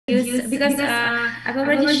because I've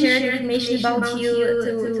already shared information about you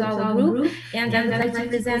to our group, and I would like to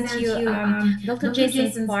present you Dr.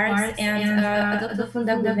 Jason Sparks and Dr.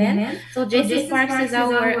 Funda Guven. So Jason Sparks is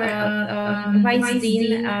our Vice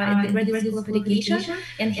Dean at the Graduate School of Education,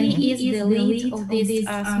 and he is the lead of this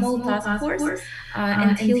small task force,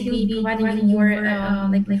 and he'll be providing you more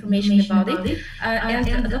like information about it.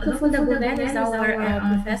 And Dr. Funda Guven is our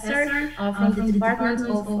professor from the Department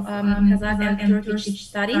of Kazakh and Turkish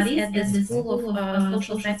Studies at the School of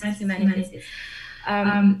Social Science and Humanities.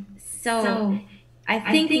 So I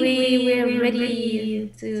think we're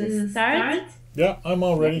ready to start. Yeah, I'm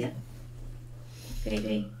all ready.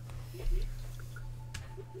 Okay.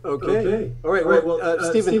 Okay. All right. Well,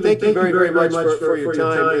 Stephen, thank you very, very much for your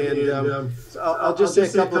time. And I'll just say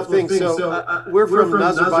a couple of things. So we're from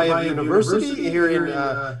Nazarbayev University here in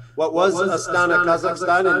what was Astana,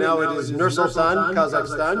 Kazakhstan, and now it is Nur-Sultan,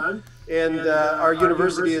 Kazakhstan. And our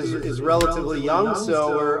university is relatively young,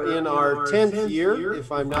 so we're in our 10th year,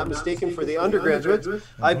 if I'm not mistaken, for the undergraduates.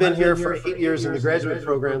 I've been here for 8 years in the graduate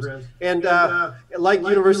programs. And like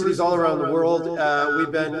universities all around the world,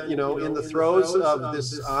 we've been, in the throes of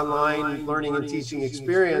this online learning and teaching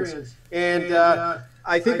experience. And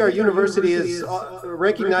I think our university has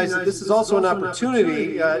recognized that this is also an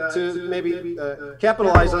opportunity to maybe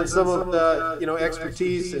capitalize on some of the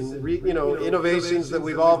expertise and innovations that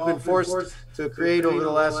we've all been forced to create over the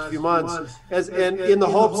last few months, and in the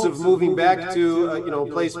hopes of moving back to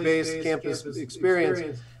place-based campus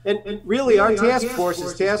experience. And really, our task force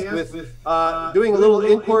is tasked with doing a little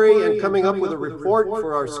inquiry and coming up with a report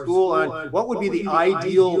for our school on what would be the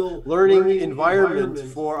ideal learning environment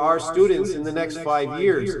for our students in the next 5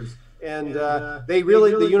 years. And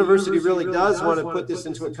the university really does want to put this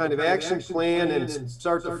into a kind of action plan and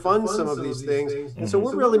start to fund some of these things. And so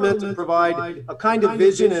we're really meant to provide a kind of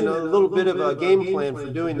vision and a little bit of a game plan for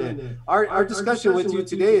doing that. Our discussion with you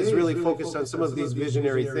today is really focused on some of these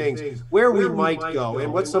visionary things, where we might go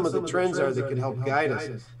and what some of the trends are that can help guide us.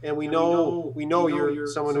 And we know you're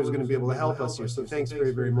someone who's going to be able to help us here. So thanks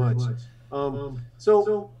very, very much.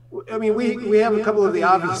 We have a couple of the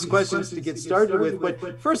obvious questions to get started with,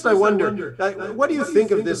 but first I wonder, what do you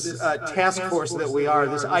think of this task force that we are,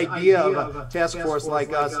 this idea of a task force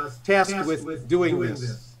like us, tasked with doing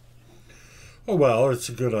this? Oh, well, it's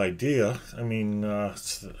a good idea. I mean,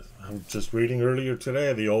 I'm just reading earlier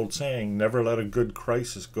today the old saying, never let a good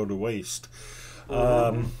crisis go to waste.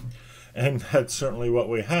 And that's certainly what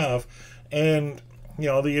we have. And,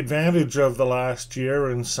 the advantage of the last year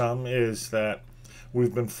in some is that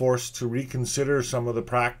we've been forced to reconsider some of the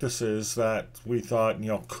practices that we thought,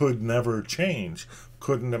 could never change,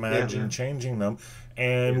 couldn't imagine changing them,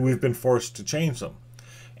 and we've been forced to change them.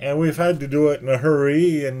 And we've had to do it in a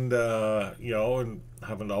hurry and, and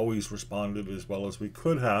haven't always responded as well as we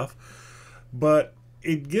could have. But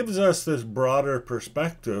it gives us this broader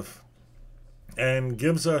perspective and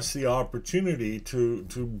gives us the opportunity to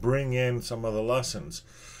bring in some of the lessons.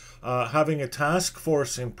 Having a task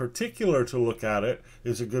force in particular to look at it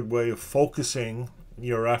is a good way of focusing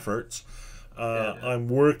your efforts. I'm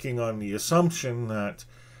working on the assumption that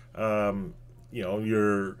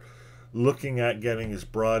you're looking at getting this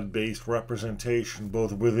broad-based representation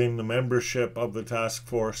both within the membership of the task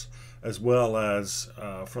force as well as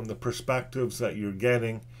from the perspectives that you're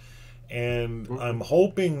getting. And I'm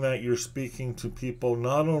hoping that you're speaking to people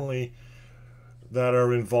not only that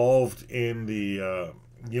are involved in the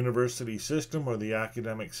university system or the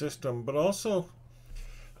academic system, but also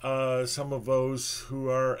some of those who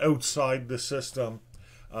are outside the system,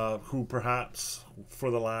 who perhaps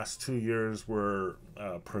for the last 2 years were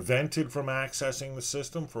prevented from accessing the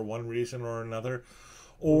system for one reason or another,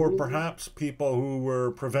 or perhaps people who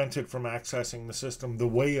were prevented from accessing the system the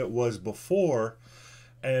way it was before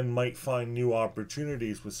and might find new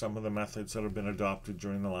opportunities with some of the methods that have been adopted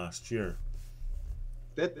during the last year.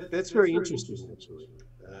 That's very interesting, actually.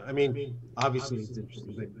 Obviously it's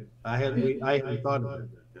interesting, but I hadn't thought of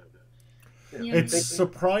that. It's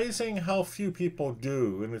surprising how few people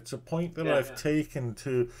do, and it's a point that I've taken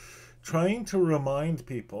to trying to remind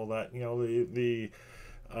people that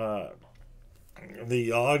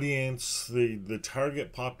the audience, the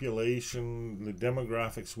target population, the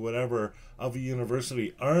demographics, whatever, of a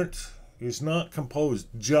university is not composed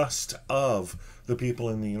just of the people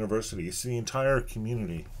in the university. It's the entire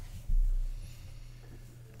community.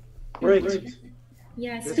 Right.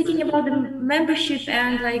 Yeah, speaking about the membership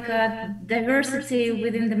and like diversity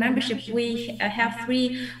within the membership, we have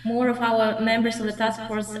three more of our members of the task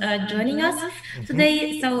force joining us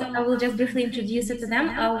today. So I will just briefly introduce you to them.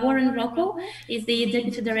 Warren Rocco is the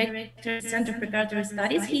Deputy Director, Center of Preparatory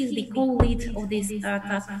Studies. He is the co-lead of this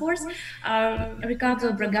task force.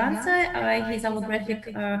 Ricardo Braganza, he's our graphic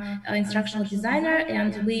instructional designer,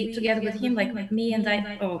 and we, together with him, like me and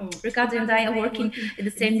Ricardo and I are working at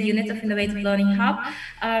the same unit of Innovative Learning Hub.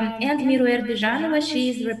 And Miruer Bijanova, she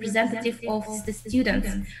is the representative of the students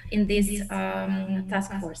in this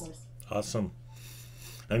task force. Awesome.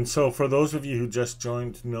 And so for those of you who just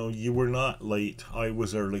joined, no, you were not late. I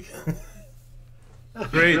was early.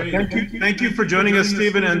 Great. Thank you for joining us,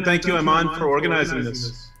 Stephen, and thank you, Iman, for organizing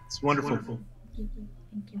this. It's wonderful. Thank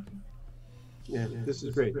you. Yeah, this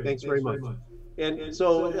is great. Thanks very much. And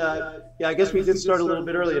so, yeah, I guess we did start a little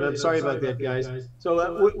bit early, and I'm sorry about that, guys.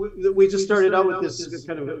 So we just started out with this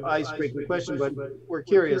kind of ice-breaking question, but we're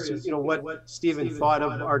curious, you know, what Stephen thought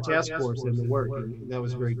of our task force and the work, and that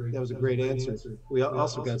was great. That was a great answer. We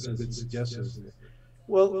also got some good suggestions.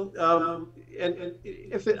 Well, and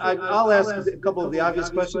if I'll ask a couple of the obvious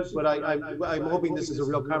questions, but I'm hoping this is a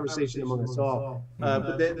real conversation among us all.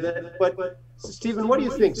 But Stephen, what do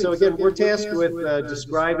you think? So again, we're tasked with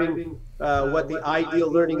describing what the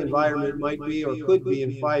ideal learning environment might be or could be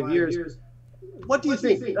in 5 years. What do you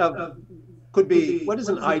think could be? What is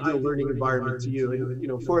an ideal learning environment to you, you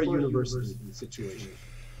know, for a university situation?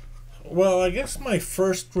 Well, I guess my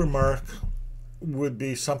first remark would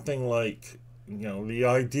be something like, you know, the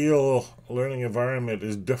ideal learning environment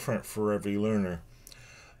is different for every learner.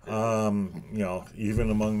 You know,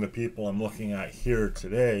 even among the people I'm looking at here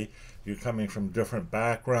today, you're coming from different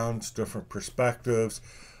backgrounds, different perspectives,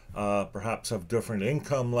 perhaps have different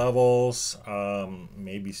income levels,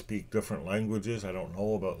 maybe speak different languages. I don't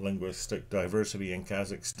know about linguistic diversity in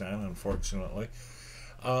Kazakhstan, unfortunately.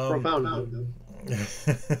 Profound.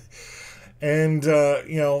 And,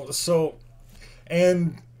 you know, so,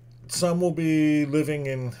 and some will be living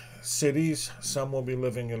in cities, some will be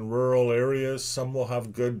living in rural areas, some will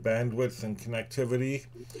have good bandwidth and connectivity,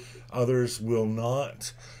 others will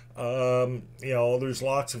not. You know, there's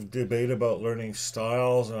lots of debate about learning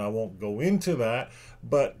styles, and I won't go into that,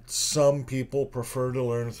 but some people prefer to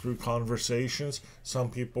learn through conversations. Some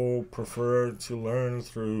people prefer to learn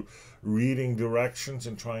through reading directions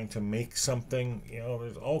and trying to make something. You know,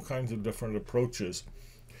 there's all kinds of different approaches.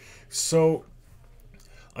 So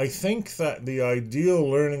I think that the ideal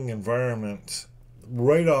learning environment,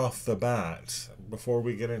 right off the bat, before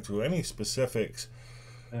we get into any specifics,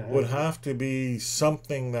 would have to be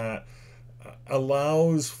something that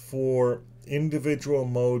allows for individual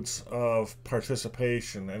modes of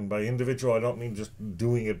participation. And by individual, I don't mean just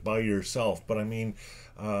doing it by yourself, but I mean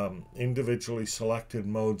individually selected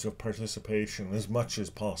modes of participation as much as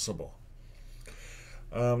possible.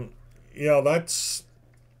 You know, that's...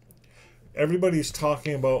 Everybody's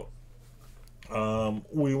talking about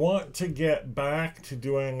we want to get back to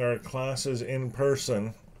doing our classes in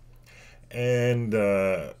person and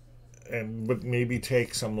but maybe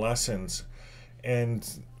take some lessons,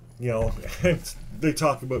 and you know, they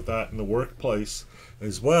talk about that in the workplace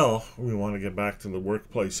as well. We want to get back to the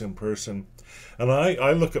workplace in person, and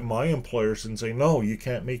I look at my employers and say, no, you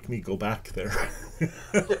can't make me go back there.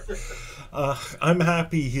 I'm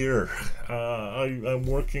happy here. I'm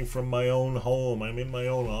working from my own home. I'm in my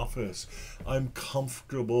own office. I'm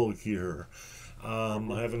comfortable here.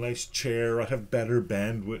 I have a nice chair. I have better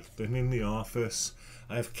bandwidth than in the office.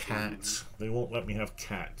 I have cats. They won't let me have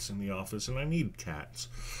cats in the office, and I need cats.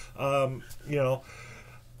 You know,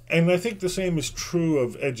 and I think the same is true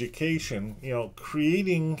of education. You know,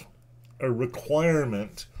 creating a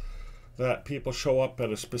requirement that people show up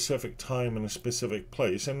at a specific time in a specific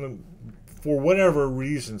place, and for whatever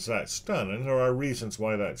reasons that's done, and there are reasons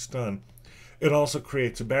why that's done, it also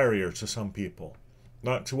creates a barrier to some people.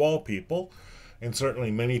 Not to all people, and certainly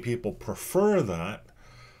many people prefer that,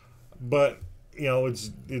 but you know,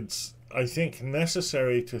 it's I think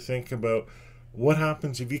necessary to think about what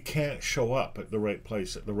happens if you can't show up at the right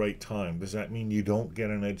place at the right time. Does that mean you don't get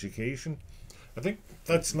an education? I think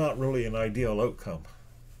that's not really an ideal outcome.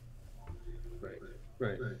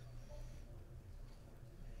 Right.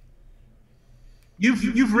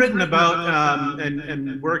 You've written about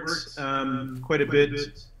and worked quite a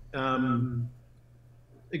bit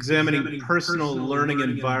examining personal learning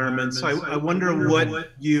environments. So I wonder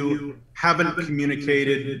what you haven't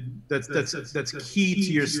communicated that's key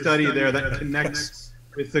to your study there, that connects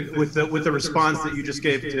with the response that you just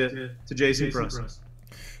gave to Jason for us.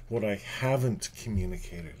 What I haven't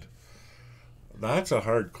communicated. That's a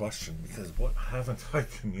hard question, because what haven't I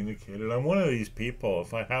communicated? I'm one of these people,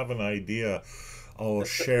 if I have an idea, I'll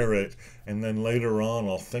share it, and then later on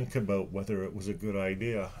I'll think about whether it was a good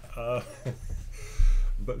idea.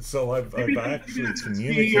 But so I've actually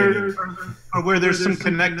communicated. Or where there's some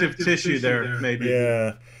connective tissue there, maybe.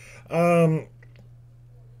 Yeah.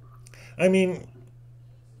 I mean,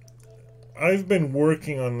 I've been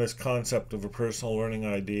working on this concept of a personal learning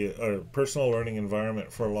idea, or personal learning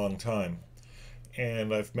environment, for a long time.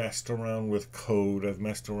 And I've messed around with code, I've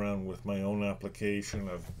messed around with my own application,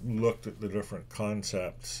 I've looked at the different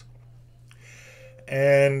concepts.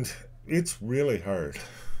 And it's really hard.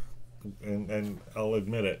 And I'll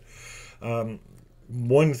admit it.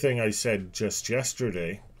 One thing I said just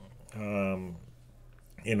yesterday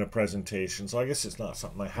in a presentation, so I guess it's not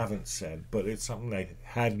something I haven't said, but it's something I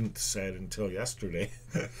hadn't said until yesterday.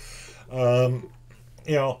 You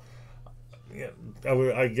know,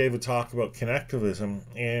 I gave a talk about connectivism,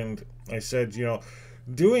 and I said, you know,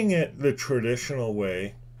 doing it the traditional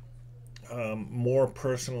way, more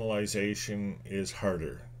personalization is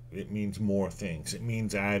harder. It means more things. It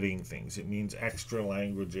means adding things. It means extra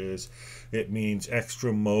languages. It means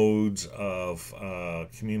extra modes of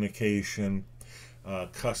communication,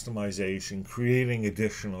 customization, creating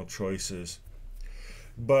additional choices.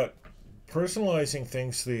 But personalizing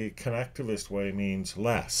things the connectivist way means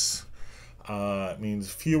less. It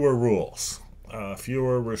means fewer rules,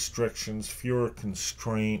 fewer restrictions, fewer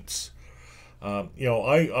constraints. You know,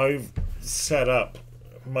 I've set up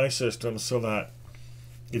my system so that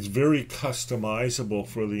it's very customizable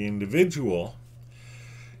for the individual.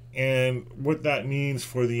 And what that means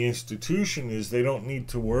for the institution is they don't need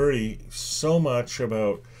to worry so much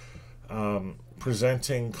about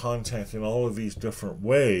presenting content in all of these different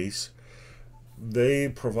ways. They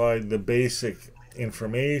provide the basic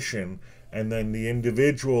information, and then the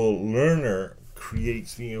individual learner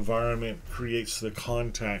creates the environment, creates the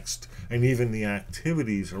context, and even the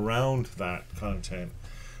activities around that content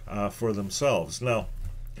for themselves. Now,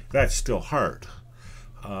 that's still hard.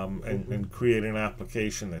 And create an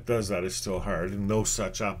application that does that is still hard, and no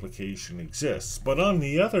such application exists. But on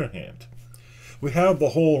the other hand, we have the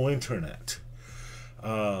whole internet.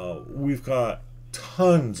 We've got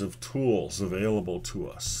tons of tools available to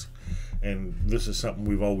us, and this is something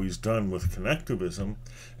we've always done with connectivism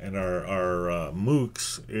and our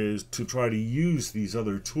MOOCs, is to try to use these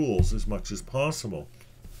other tools as much as possible.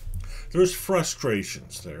 There's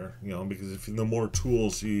frustrations there, you know, because the more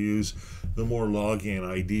tools you use, the more login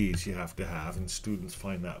IDs you have to have, and students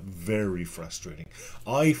find that very frustrating.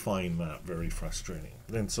 I find that very frustrating,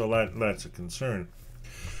 and so that's a concern.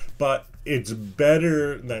 But it's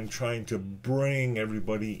better than trying to bring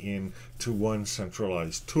everybody in to one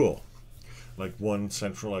centralized tool, like one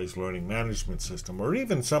centralized learning management system, or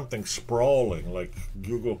even something sprawling like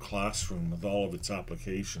Google Classroom with all of its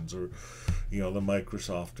applications, or, you know, the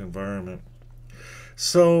Microsoft environment.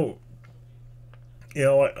 So, you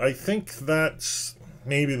know, I think that's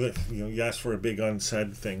maybe the, you know, you asked for a big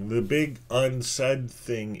unsaid thing. The big unsaid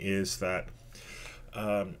thing is that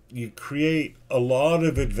you create a lot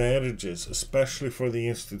of advantages, especially for the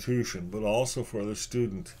institution, but also for the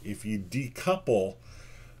student, if you decouple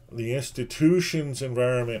the institution's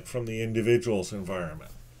environment from the individual's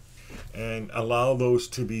environment, and allow those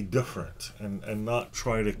to be different, and not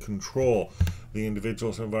try to control the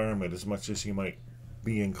individual's environment as much as you might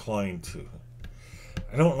be inclined to.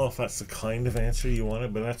 I don't know if that's the kind of answer you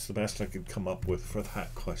wanted, but that's the best I could come up with for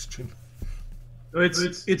that question.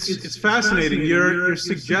 It's fascinating. You're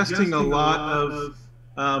suggesting a lot of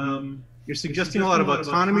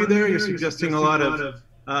autonomy there. You're suggesting a lot of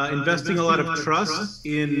investing a lot of trust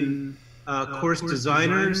in course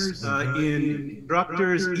designers, in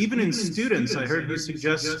instructors, even in students. I heard you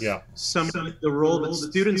suggest some of the role that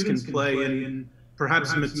students can play in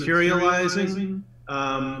perhaps materializing,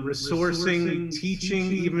 resourcing,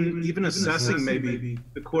 teaching, even assessing maybe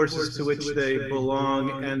the courses to which they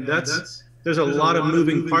belong. And there's a lot of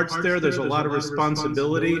moving parts there. There's a lot of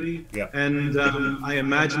responsibility. And I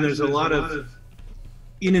imagine there's a lot of,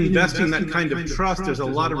 in investing that kind of trust, there's a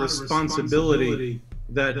lot of responsibility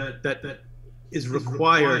that is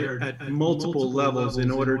required at multiple levels in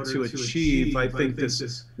order to achieve, I think,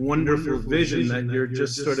 this wonderful vision that you're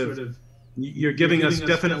just sort of, you're giving us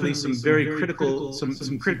definitely some very critical,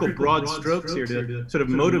 some critical broad strokes here to sort of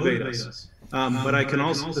motivate us. But I can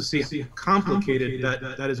also see how complicated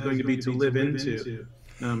that is going to be to live into.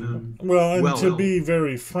 Well, to be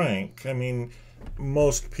very frank, I mean,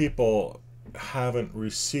 most people haven't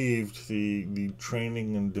received the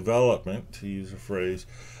training and development, to use a phrase,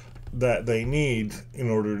 that they need in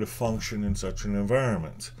order to function in such an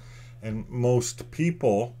environment. And most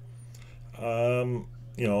people,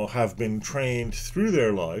 have been trained through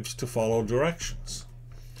their lives to follow directions.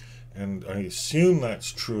 And I assume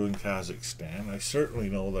that's true in Kazakhstan. I certainly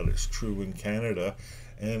know that it's true in Canada.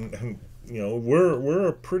 And we're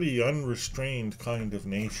a pretty unrestrained kind of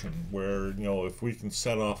nation where, if we can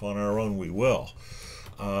set off on our own, we will.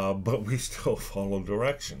 But we still follow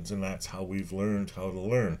directions, and that's how we've learned how to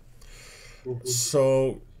learn.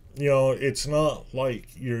 So, it's not like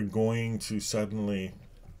you're going to suddenly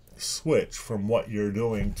switch from what you're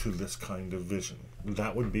doing to this kind of vision.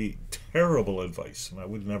 That would be terrible advice, and I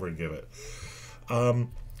would never give it.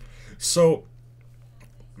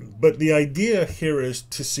 But the idea here is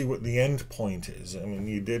to see what the end point is. I mean,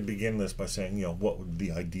 you did begin this by saying, what would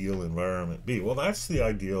the ideal environment be? Well, that's the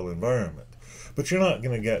ideal environment. But you're not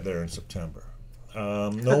going to get there in September.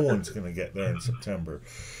 No one's going to get there in September.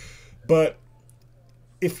 But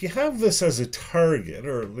if you have this as a target,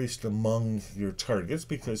 or at least among your targets,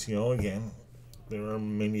 because, again, there are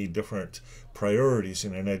many different priorities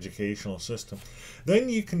in an educational system, then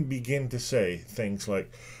you can begin to say things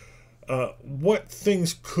like, what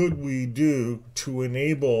things could we do to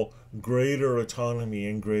enable greater autonomy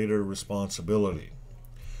and greater responsibility,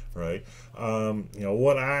 right?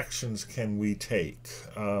 What actions can we take?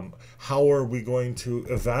 How are we going to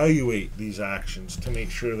evaluate these actions to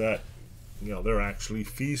make sure that, they're actually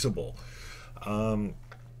feasible?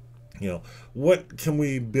 What can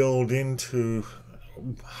we build into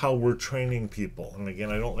how we're training people? And again,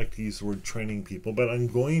 I don't like to use the word training people, but I'm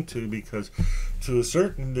going to, because to a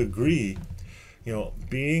certain degree,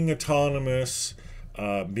 being autonomous,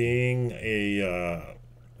 being a,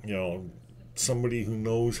 somebody who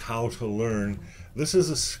knows how to learn, this is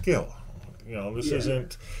a skill. This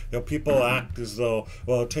isn't, people act as though,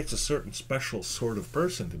 well, it takes a certain special sort of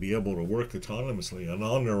person to be able to work autonomously and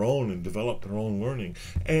on their own and develop their own learning.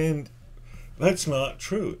 And that's not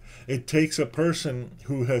true. It takes a person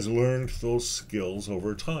who has learned those skills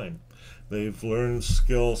over time. They've learned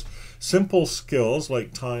skills, simple skills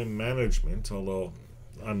like time management, although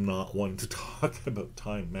I'm not one to talk about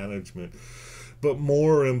time management, but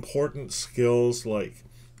more important skills like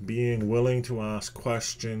being willing to ask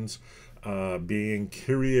questions, being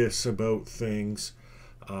curious about things,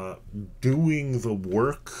 doing the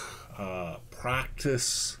work,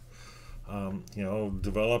 practice,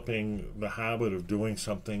 developing the habit of doing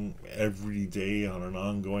something every day on an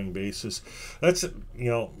ongoing basis. Doesn't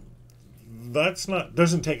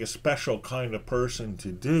take a special kind of person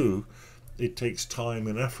to do. It takes time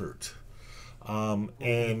and effort.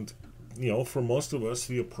 And for most of us,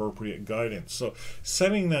 the appropriate guidance. So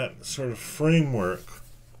setting that sort of framework,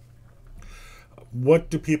 what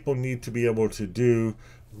do people need to be able to do?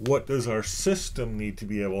 What does our system need to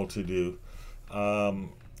be able to do?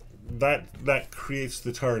 That creates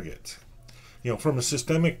the target. From a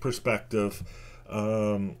systemic perspective,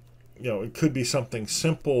 it could be something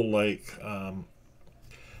simple like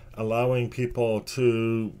allowing people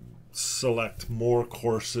to select more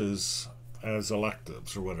courses as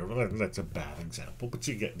electives or whatever. That's a bad example, but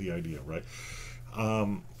you get the idea, right?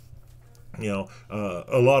 A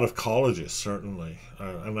lot of colleges, certainly,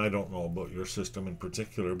 and I don't know about your system in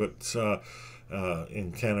particular, but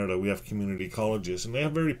in Canada we have community colleges, and they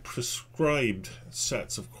have very prescribed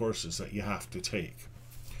sets of courses that you have to take.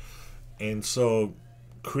 And so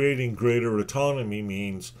creating greater autonomy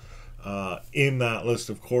means in that list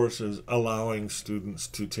of courses allowing students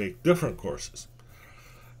to take different courses.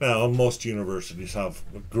 Now, most universities have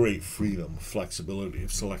great freedom, flexibility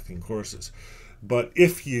of selecting courses. But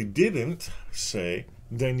if you didn't, say,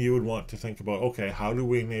 then you would want to think about, okay, how do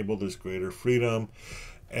we enable this greater freedom?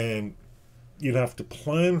 And you'd have to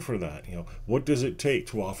plan for that. What does it take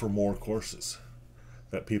to offer more courses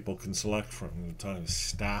that people can select from?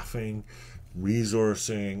 Staffing,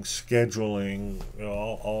 resourcing, scheduling,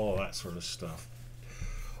 all of that sort of stuff.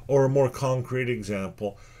 Or a more concrete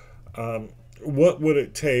example, what would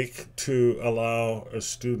it take to allow a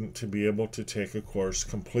student to be able to take a course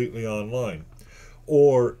completely online?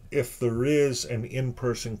 Or if there is an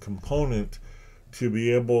in-person component, to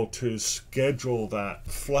be able to schedule that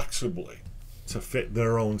flexibly to fit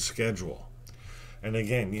their own schedule. And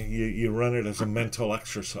again, you run it as a mental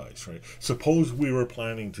exercise, right? Suppose we were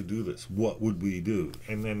planning to do this, what would we do?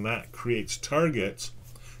 And then that creates targets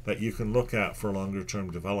that you can look at for longer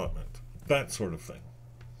term development, that sort of thing.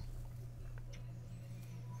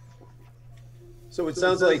 So it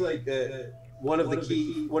sounds like one of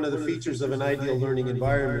the features of an ideal learning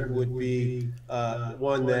environment would be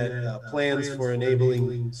one that plans for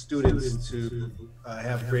enabling students to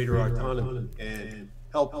have greater autonomy. And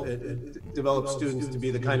help develop students to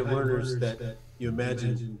be the kind of learners that you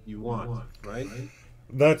imagine you want, right?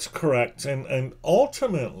 That's correct. And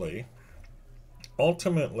ultimately,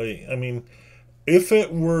 I mean, if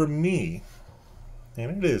it were me,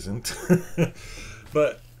 and it isn't,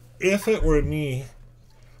 but if it were me,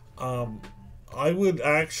 I would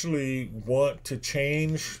actually want to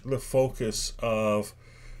change the focus of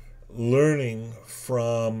learning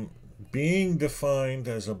from being defined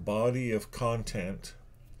as a body of content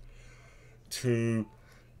to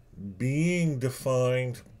being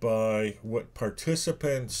defined by what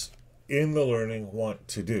participants in the learning want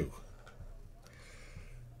to do.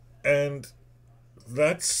 And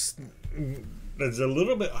that's a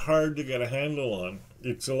little bit hard to get a handle on.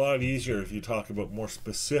 It's a lot easier if you talk about more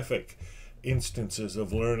specific instances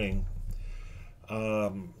of learning,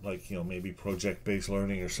 like, maybe project-based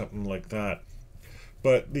learning or something like that.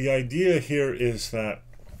 But the idea here is that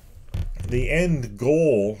the end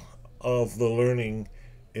goal of the learning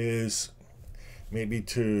is maybe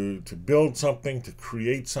to build something, to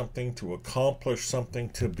create something, to accomplish something,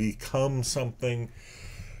 to become something.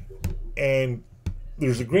 And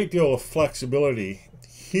there's a great deal of flexibility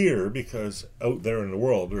here because out there in the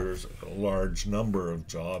world there's a large number of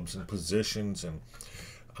jobs and positions and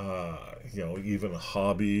even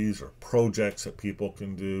hobbies or projects that people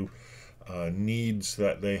can do, needs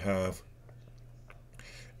that they have.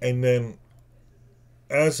 And then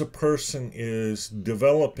as a person is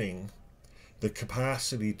developing the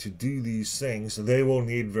capacity to do these things, they will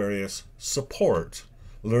need various support,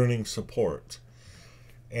 learning support.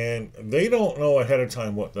 And they don't know ahead of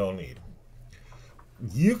time what they'll need.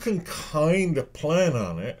 You can kind of plan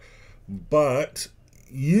on it, but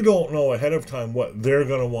you don't know ahead of time what they're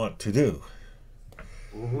going to want to do.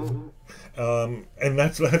 Mm-hmm. And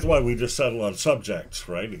that's why we just settle on subjects,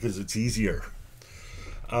 right? Because it's easier.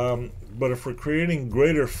 But if we're creating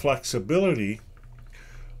greater flexibility,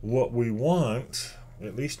 what we want,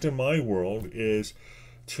 at least in my world, is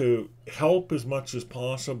to help as much as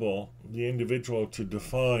possible the individual to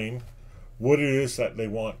define what it is that they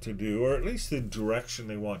want to do, or at least the direction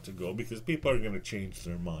they want to go, because people are going to change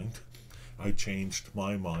their mind. I changed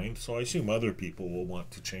my mind, so I assume other people will want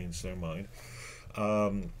to change their mind.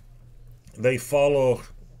 They follow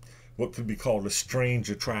what could be called a strange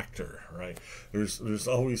attractor, right? There's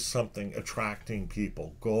always something attracting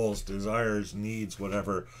people, goals, desires, needs,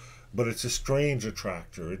 whatever, but it's a strange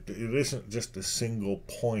attractor. It isn't just a single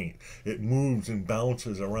point. It moves and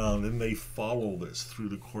bounces around, and they follow this through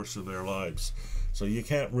the course of their lives. So you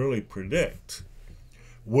can't really predict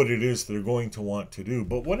what it is they're going to want to do,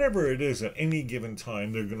 but whatever it is at any given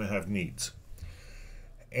time, they're going to have needs.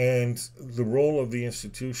 And the role of the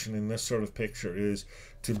institution in this sort of picture is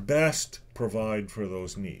to best provide for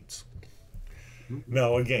those needs.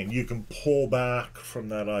 Now, again, you can pull back from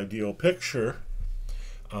that ideal picture,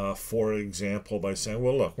 for example, by saying,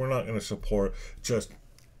 well, look, we're not going to support just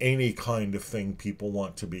any kind of thing people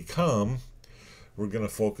want to become. We're going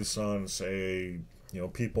to focus on, say,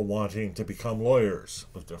 people wanting to become lawyers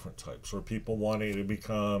of different types, or people wanting to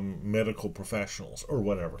become medical professionals, or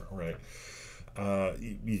whatever, right?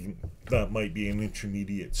 That might be an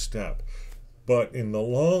intermediate step. But in the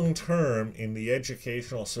long term, in the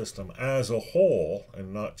educational system as a whole,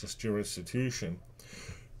 and not just your institution,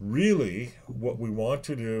 really what we want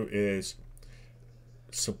to do is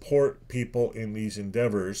support people in these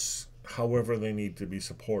endeavors however they need to be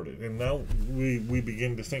supported. And now we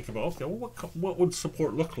begin to think about, okay, well, what would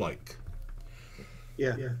support look like?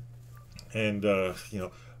 Yeah. And,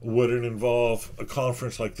 would it involve a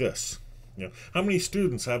conference like this? How many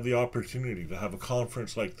students have the opportunity to have a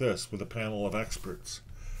conference like this with a panel of experts?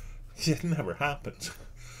 It never happens.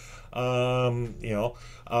 Would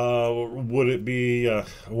it be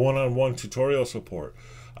one-on-one tutorial support?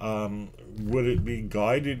 Would it be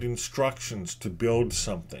guided instructions to build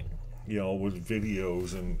something, with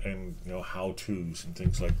videos and how-tos and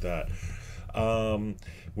things like that?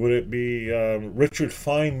 Would it be Richard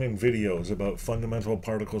Feynman videos about fundamental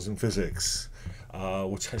particles in physics?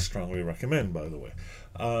 Which I strongly recommend, by the way.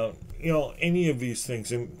 Any of these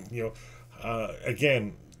things, and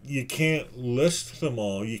again, you can't list them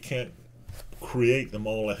all. You can't create them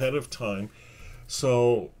all ahead of time.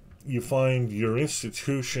 So you find your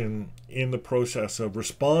institution in the process of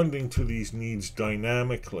responding to these needs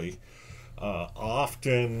dynamically,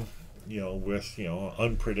 often, with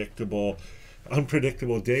unpredictable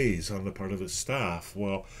days on the part of the staff.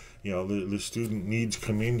 Well, the student needs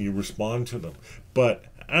come in, you respond to them. But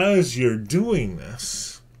as you're doing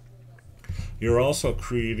this, you're also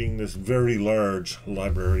creating this very large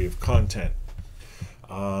library of content.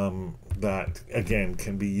 that, again,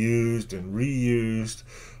 can be used and reused,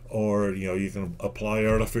 or you can apply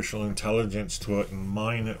artificial intelligence to it and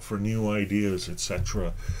mine it for new ideas,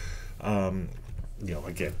 etc.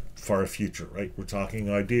 Again, far future, right? We're talking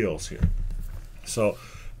ideals here. So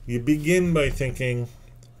you begin by thinking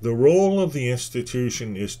the role of the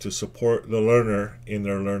institution is to support the learner in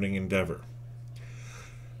their learning endeavor.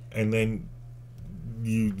 And then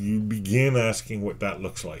you begin asking what that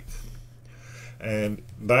looks like. And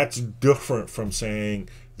that's different from saying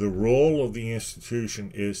the role of the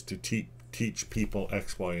institution is to teach people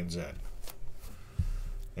X, Y, and Z.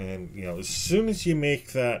 And as soon as you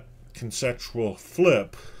make that conceptual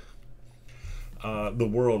flip, the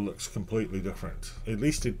world looks completely different. At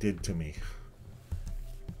least it did to me.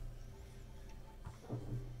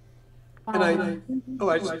 And I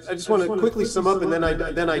just want to quickly sum up, and then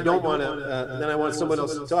I don't want to. Then I want someone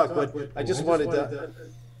else to talk. But I just wanted to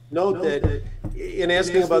note that in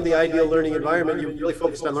asking about the ideal learning environment, you really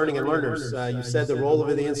focused on learning and learners. You said the role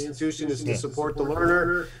of the institution is to support the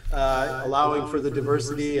learner, allowing for the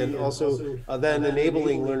diversity, and also then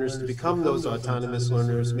enabling learners to become those autonomous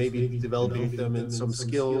learners, maybe developing them in some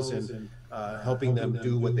skills and helping them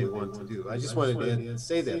do what they want to do. I just wanted to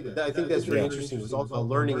say that. I think that's very interesting. It was all about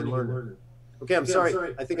learning and learner. Okay, I'm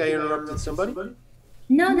sorry. I think I interrupted somebody.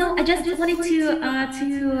 No, I just wanted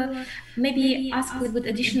to maybe ask a little bit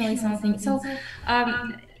additionally something. So,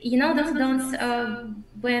 Dr. Dons,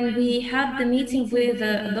 when we had the meeting with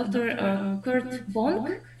Dr. Kurt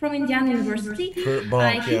Bonk from Indiana University, Kurt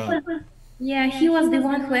Bonk, he was the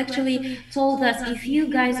one who actually told us, if you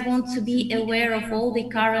guys want to be aware of all the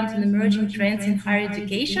current and emerging trends in higher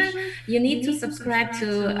education, you need to subscribe to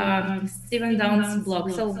Stephen Downes' blog.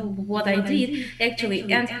 So what I did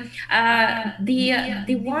actually, and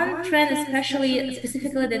the one trend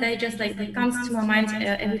specifically that I just that comes to my mind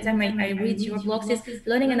every time I read your blogs is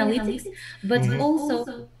learning analytics, but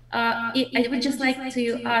also I would just like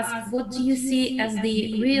to ask, what do you see as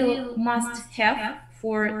the real must-have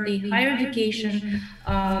for the higher education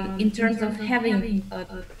in terms of having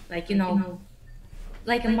like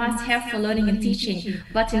a must-have for learning and teaching,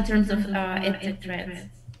 but in terms of EdTech trends?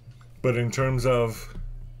 But in terms of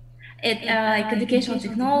like educational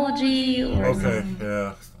technology or something.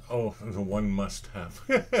 Yeah. Oh, there's a one must-have.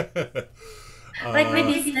 Like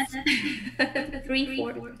maybe 3,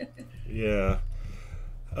 4. Yeah.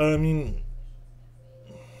 I mean,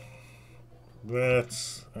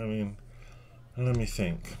 let me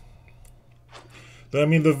think.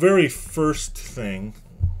 The very first thing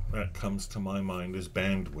that comes to my mind is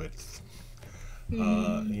bandwidth.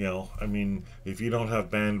 If you don't have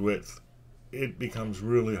bandwidth, it becomes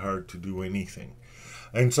really hard to do anything.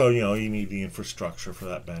 And so, you need the infrastructure for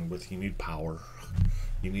that bandwidth. You need power.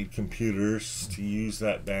 You need computers to use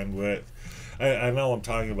that bandwidth. I know I'm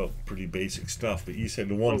talking about pretty basic stuff, but you said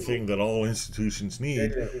the one thing that all institutions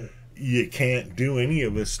need, you can't do any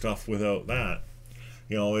of this stuff without that.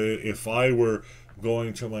 If I were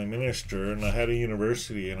going to my minister, and I had a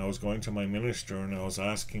university, and I was going to my minister and I was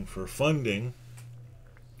asking for funding,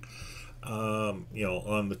 on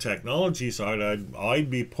the technology side,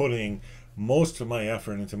 I'd be putting most of my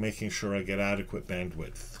effort into making sure I get adequate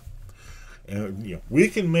bandwidth. We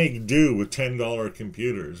can make do with $10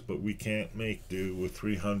 computers, but we can't make do with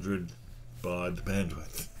 300 baud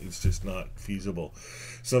bandwidth. It's just not feasible.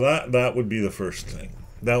 So that would be the first thing.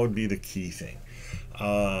 That would be the key thing.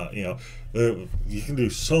 You can do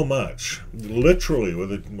so much, literally,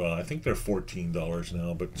 with it. Well, I think they're $14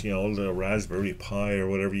 now, but the Raspberry Pi or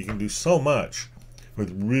whatever, you can do so much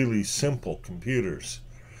with really simple computers.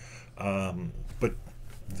 But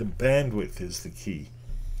the bandwidth is the key.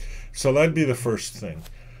 So that'd be the first thing.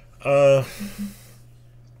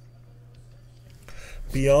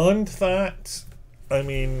 Beyond that,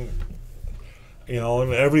 and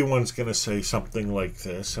everyone's going to say something like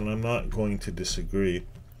this, and I'm not going to disagree.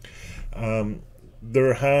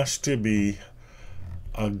 There has to be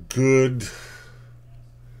a good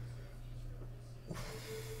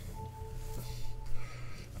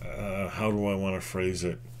how do I want to phrase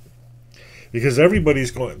it? Because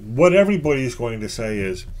what everybody's going to say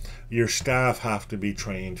is your staff have to be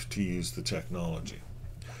trained to use the technology.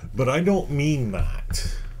 But I don't mean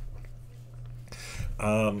that.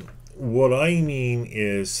 What I mean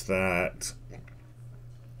is that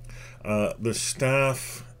the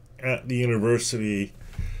staff at the university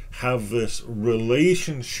have this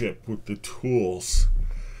relationship with the tools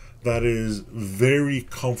that is very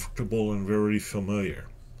comfortable and very familiar.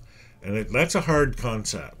 And that's a hard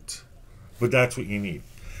concept, but that's what you need.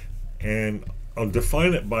 And I'll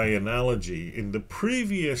define it by analogy. In the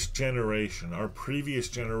previous generation, our previous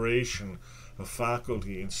generation of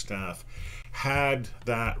faculty and staff had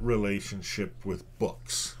that relationship with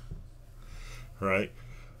books, right?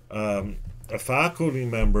 A faculty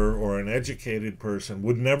member or an educated person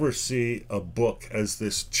would never see a book as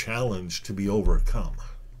this challenge to be overcome.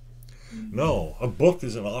 No, a book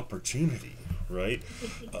is an opportunity, right?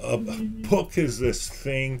 A book is this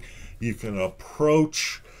thing you can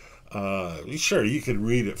approach. Sure, you could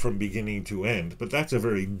read it from beginning to end, but that's a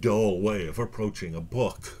very dull way of approaching a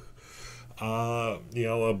book. A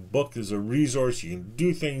book is a resource. You can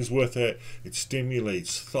do things with it. It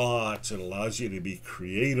stimulates thoughts. It allows you to be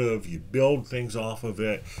creative. You build things off of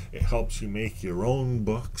it. It helps you make your own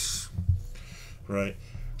books, right?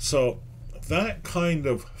 So that kind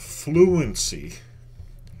of fluency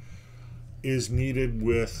is needed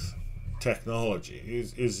with technology,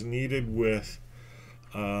 is needed with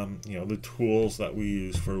the tools that we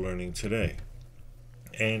use for learning today.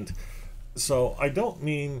 And so I don't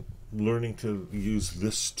mean learning to use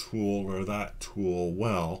this tool or that tool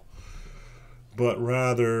well, but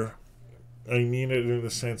rather I mean it in the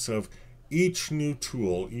sense of each new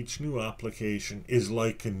tool, each new application is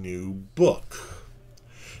like a new book.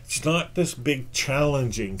 It's not this big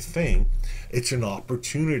challenging thing, it's an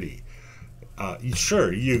opportunity.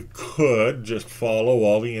 Sure, you could just follow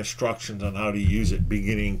all the instructions on how to use it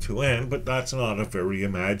beginning to end, but that's not a very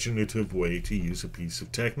imaginative way to use a piece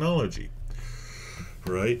of technology,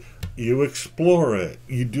 right? You explore it,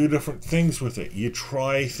 you do different things with it, you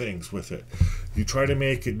try things with it, you try to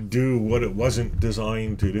make it do what it wasn't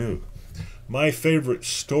designed to do. My favorite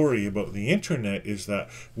story about the internet is that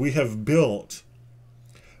we have built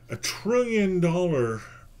a $1 trillion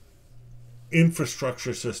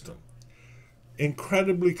infrastructure system.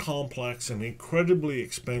 Incredibly complex and incredibly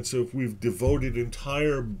expensive. We've devoted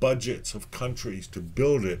entire budgets of countries to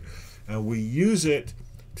build it, and we use it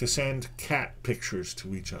to send cat pictures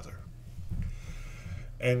to each other.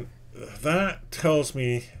 And that tells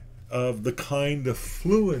me of the kind of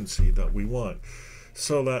fluency that we want,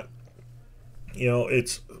 so that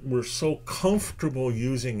we're so comfortable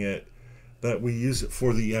using it that we use it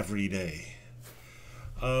for the everyday.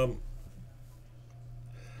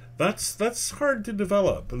 That's hard to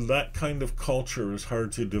develop. That kind of culture is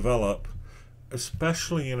hard to develop,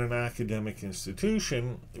 especially in an academic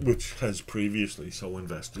institution which has previously so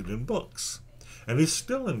invested in books and is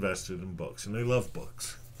still invested in books, and they love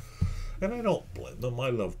books. And I don't blame them.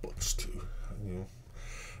 I love books too.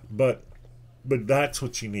 But that's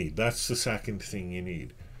what you need. That's the second thing you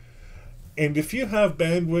need. And if you have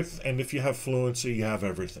bandwidth and if you have fluency, you have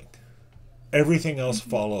everything. Everything else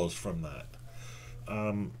follows from that.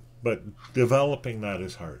 But developing that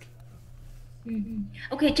is hard.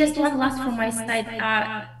 Okay, just one last from my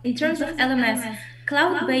side. In terms of LMS,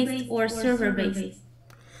 cloud-based or server-based?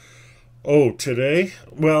 Oh, today?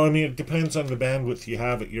 Well, it depends on the bandwidth you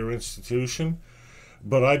have at your institution,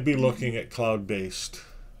 but I'd be looking at cloud-based.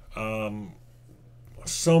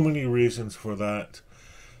 So many reasons for that.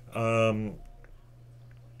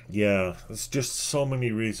 It's just so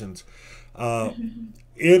many reasons.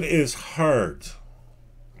 It is hard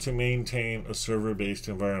to maintain a server-based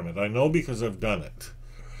environment. I know because I've done it.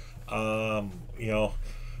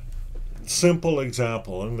 Simple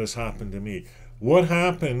example, and this happened to me. What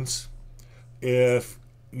happens if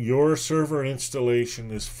your server installation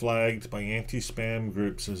is flagged by anti-spam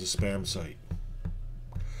groups as a spam site?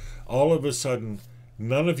 All of a sudden,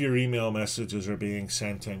 none of your email messages are being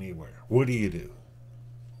sent anywhere. What do you do?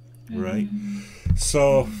 Right?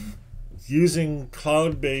 So using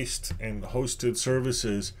cloud-based and hosted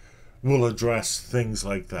services will address things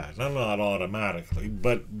like that. Not automatically,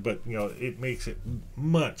 but it makes it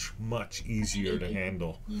much easier to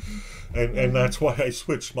handle. And that's why I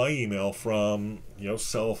switched my email from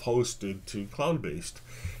self-hosted to cloud-based,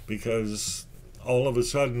 because all of a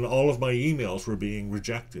sudden all of my emails were being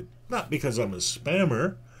rejected. Not because I'm a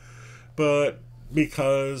spammer, but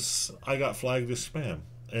because I got flagged as spam,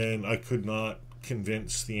 and I could not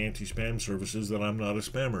convince the anti-spam services that I'm not a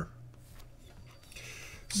spammer.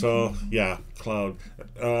 So yeah, cloud.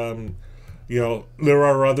 There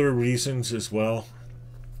are other reasons as well.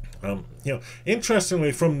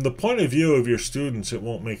 Interestingly, from the point of view of your students, it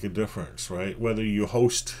won't make a difference, right? Whether you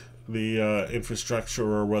host the infrastructure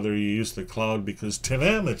or whether you use the cloud, because to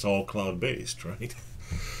them it's all cloud-based, right?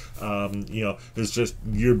 It's just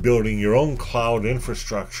you're building your own cloud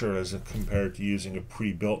infrastructure as compared to using a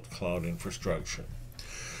pre-built cloud infrastructure.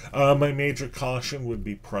 My major caution would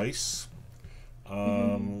be price.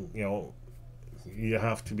 You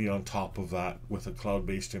have to be on top of that with a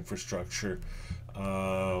cloud-based infrastructure.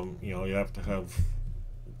 You have to have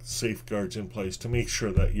safeguards in place to make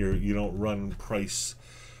sure that you don't run price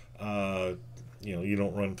you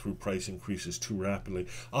don't run through price increases too rapidly.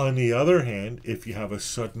 On the other hand, if you have a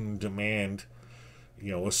sudden demand,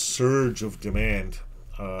 a surge of demand,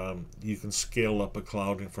 you can scale up a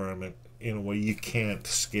cloud environment in a way you can't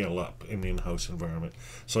scale up in an in-house environment.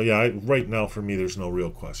 So yeah, right now for me, there's no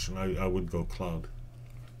real question. I would go cloud.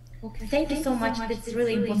 Okay, thank you so much. That's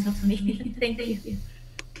really important to me. Thank you.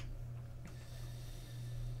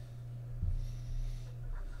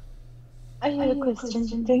 I have a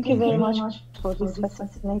question. Thank you very much for this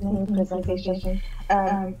fascinating presentation.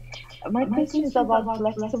 My question is about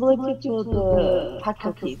flexibility to the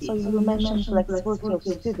faculty. So you mentioned flexibility of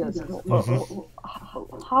students.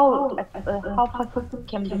 How faculty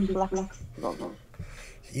can be flexible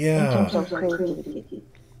in terms of creativity?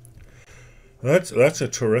 That's a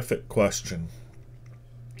terrific question.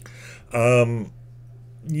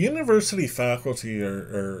 University faculty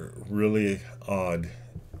are really odd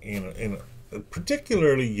in a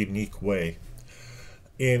particularly unique way,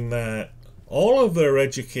 in that all of their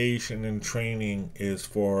education and training is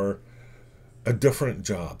for a different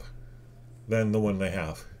job than the one they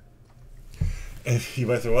have. And you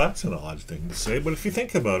might think, well, that's an odd thing to say, but if you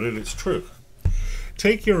think about it, it's true.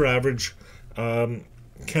 Take your average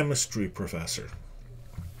chemistry professor.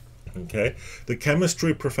 Okay, the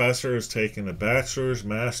chemistry professor has taken a bachelor's,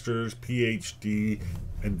 master's, PhD,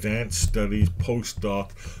 advanced studies,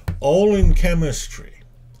 postdoc, all in chemistry.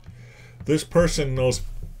 This person knows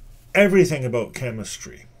everything about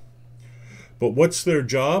chemistry. But what's their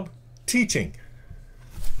job? Teaching.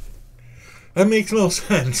 That makes no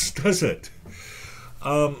sense, does it?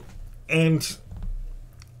 And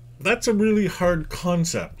that's a really hard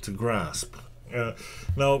concept to grasp.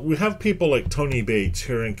 Now, we have people like Tony Bates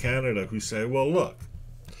here in Canada who say, well, look,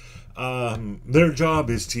 their job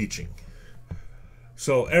is teaching.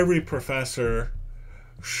 So every professor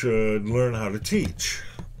should learn how to teach,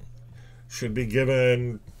 should be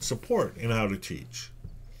given support in how to teach.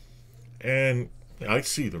 And I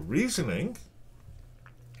see the reasoning,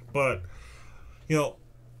 but,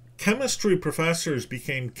 chemistry professors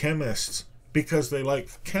became chemists because they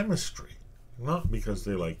like chemistry, not because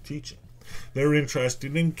they like teaching. They're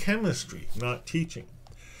interested in chemistry, not teaching.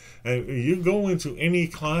 And you go into any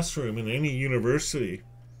classroom in any university,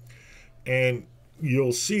 and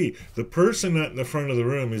you'll see the person at the front of the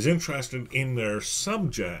room is interested in their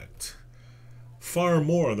subject far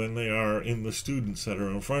more than they are in the students that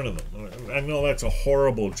are in front of them. I know that's a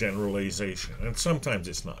horrible generalization, and sometimes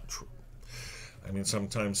it's not true. I mean,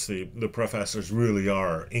 sometimes the professors really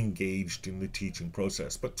are engaged in the teaching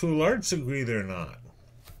process, but to a large degree they're not.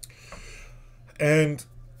 And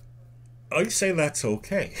I say that's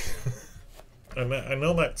okay. And I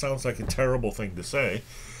know that sounds like a terrible thing to say,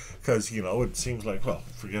 because, it seems like, well,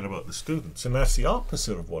 forget about the students. And that's the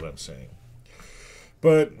opposite of what I'm saying.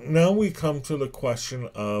 But now we come to the question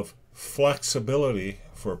of flexibility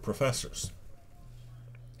for professors.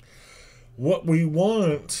 What we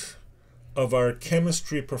want of our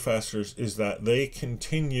chemistry professors is that they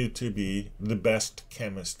continue to be the best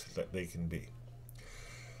chemist that they can be.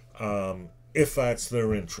 If that's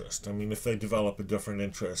their interest. I mean, if they develop a different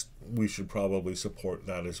interest, we should probably support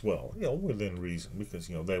that as well, within reason, because,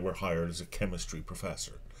 they were hired as a chemistry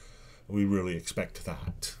professor. We really expect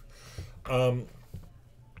that.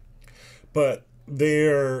 But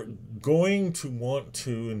they're going to want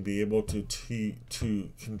to and be able to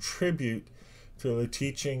contribute to the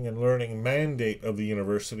teaching and learning mandate of the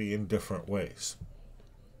university in different ways.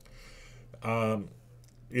 And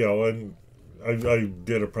I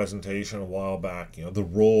did a presentation a while back, the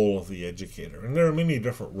role of the educator. And there are many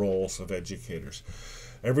different roles of educators.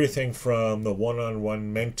 Everything from the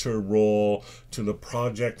one-on-one mentor role to the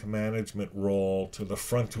project management role to the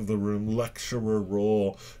front of the room lecturer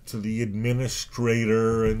role to the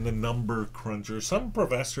administrator and the number cruncher. Some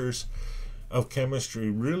professors of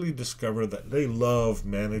chemistry really discover that they love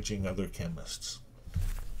managing other chemists.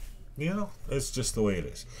 It's just the way it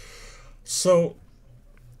is. So,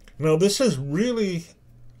 now, this is really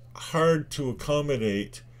hard to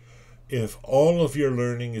accommodate if all of your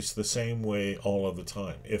learning is the same way all of the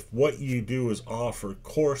time. If what you do is offer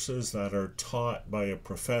courses that are taught by a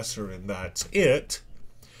professor and that's it,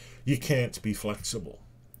 you can't be flexible.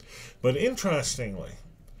 But interestingly,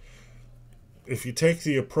 if you take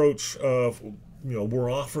the approach of,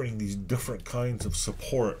 we're offering these different kinds of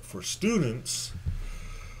support for students,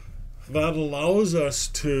 that allows us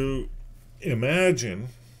to imagine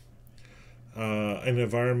an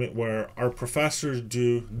environment where our professors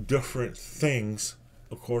do different things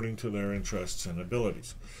according to their interests and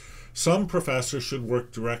abilities. Some professors should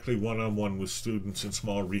work directly one-on-one with students in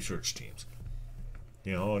small research teams.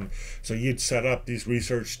 you know, and so you'd set up these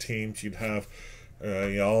research teams. You'd have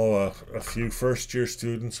a few first-year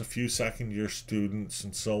students, a few second-year students,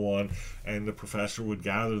 and so on, and the professor would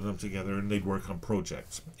gather them together and they'd work on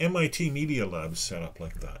projects. MIT Media Lab's set up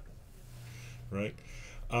like that, right?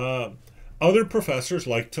 Other professors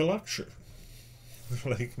like to lecture,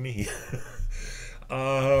 like me.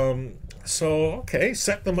 So, okay,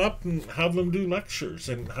 set them up and have them do lectures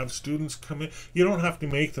and have students come in. You don't have to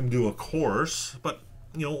make them do a course, but,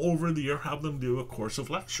 you know, over the year, have them do a course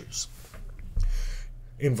of lectures.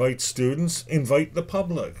 Invite students, invite the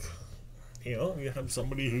public. You know, you have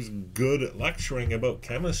somebody who's good at lecturing about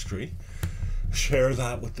chemistry, share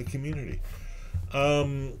that with the community.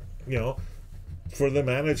 You know, for the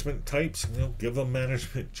management types, you know, give them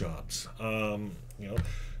management jobs. You know,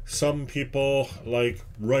 some people like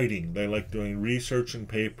writing. They like doing research and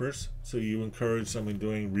papers, so you encourage them in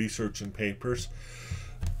doing research and papers.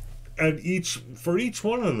 And for each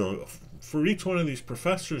one of these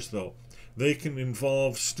professors, though, they can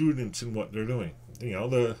involve students in what they're doing. You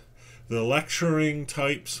know, the lecturing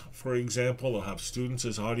types, for example, they'll have students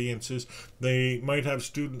as audiences. They might have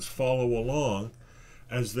students follow along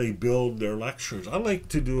as they build their lectures. I like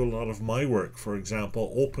to do a lot of my work, for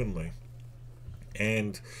example, openly.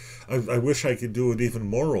 And I wish I could do it even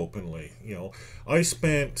more openly. You know, I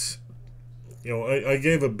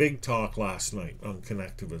gave a big talk last night on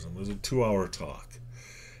connectivism. It was a 2-hour talk.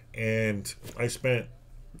 And I spent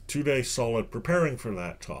 2 days solid preparing for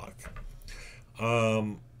that talk.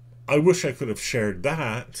 I wish I could have shared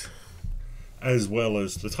that as well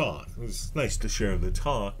as the talk. It's nice to share the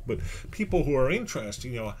talk, but people who are interested,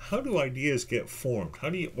 you know, how do ideas get formed? How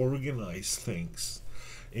do you organize things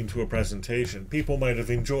into a presentation? People might have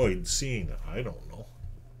enjoyed seeing it. I don't know.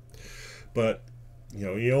 But, you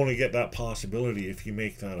know, you only get that possibility if you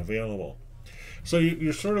make that available. So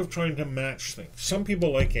you're sort of trying to match things. Some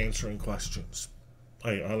people like answering questions.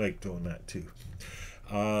 I like doing that too.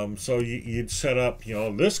 So you'd set up, you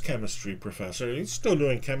know, this chemistry professor, he's still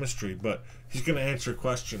doing chemistry, but he's going to answer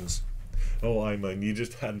questions. Oh, Ayman, you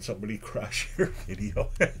just had somebody crash your video.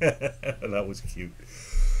 That was cute.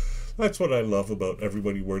 That's what I love about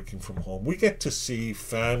everybody working from home. We get to see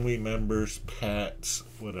family members, pets,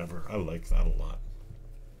 whatever. I like that a lot.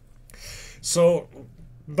 So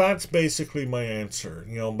that's basically my answer.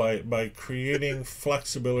 You know, by creating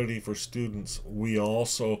flexibility for students, we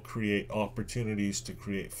also create opportunities to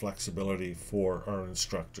create flexibility for our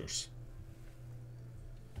instructors.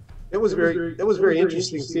 That was very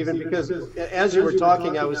interesting, Stephen, because as you were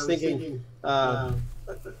talking, I was thinking,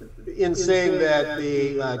 in saying that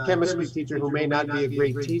the chemistry teacher who may not be a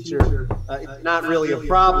great teacher, it's not really a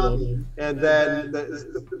problem. And then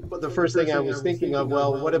the first thing I was thinking of,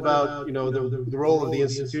 well, what about, you know, the role of the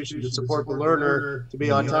institution to support the learner, to be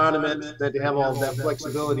autonomous, that to have all that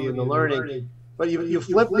flexibility in the learning. But you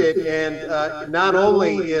flipped it, and not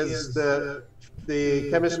only is the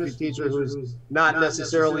chemistry teacher who's not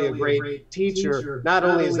necessarily a great teacher, not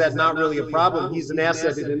only is that not really a problem, he's an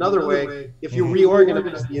asset in another way if you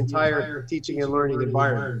reorganize the entire teaching and learning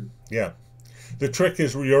environment. Yeah. The trick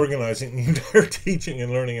is reorganizing the entire teaching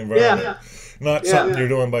and learning environment. Not something you're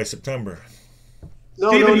doing by September.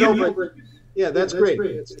 No, but yeah, that's great.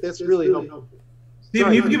 That's really helpful.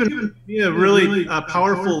 Stephen, you've given me a really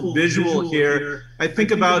powerful visual here. I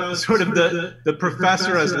think about sort of the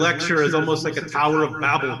professor as lecturer as almost like a Tower of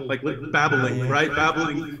Babel, like babbling, right?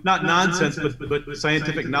 Babbling, not nonsense, but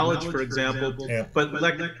scientific knowledge, for example, but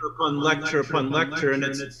lecture upon lecture upon lecture. And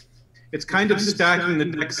it's kind of stacking the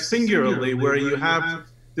deck singularly, where you have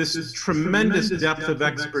this tremendous depth of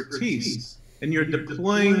expertise, and you're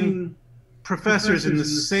deploying professors in the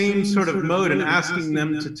same sort of mode and asking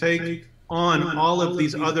them to take on all of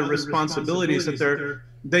these other responsibilities that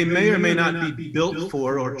they may or may not be built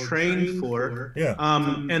for or trained for.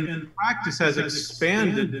 And practice has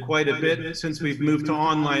expanded quite a bit since we've moved to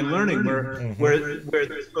online learning, where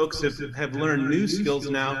folks have learned new skills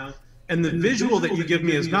now. And the visual that you give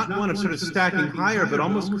me is not one of sort of stacking higher, but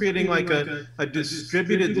almost creating like a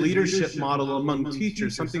distributed leadership model among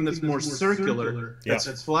teachers, something that's more circular,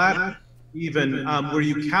 that's flat, even where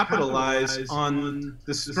you capitalize on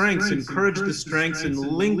the strengths, encourage the strengths, and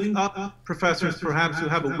link up professors perhaps who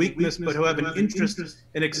have a weakness but who have an interest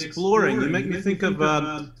in exploring. You make me think of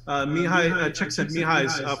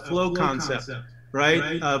Csikszentmihalyi's flow concept,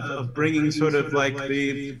 right? Of bringing sort of like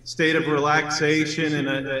the state of relaxation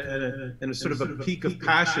and a sort of a peak of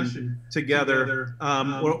passion together,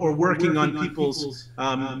 or working on people's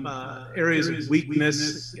areas of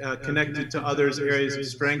weakness connected to others' areas of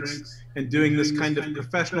strengths, and doing this kind of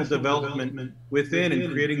professional development within,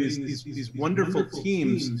 and creating these wonderful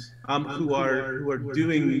teams who are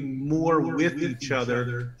doing more with each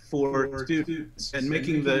other for students, and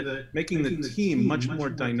making the team much more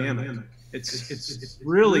dynamic. It's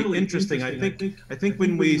really interesting. I think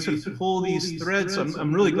when we sort of pull these threads,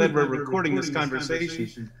 I'm really glad we're recording this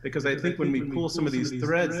conversation, because I think when we pull some of these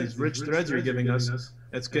threads, these rich threads you're giving us,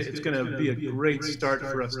 it's going to be a great start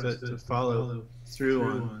for us to follow through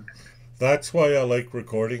on. That's why I like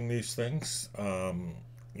recording these things. You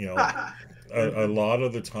know, a lot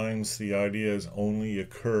of the times the ideas only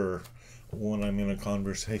occur when I'm in a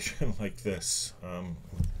conversation like this.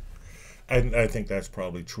 And I think that's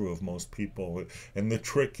probably true of most people. And the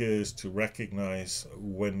trick is to recognize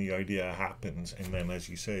when the idea happens, and then, as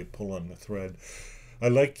you say, pull on the thread. I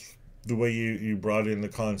like the way you brought in the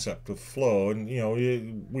concept of flow. And, you know,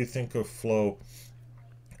 we think of flow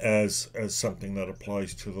as something that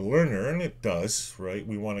applies to the learner, and it does, right?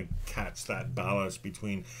 We want to catch that balance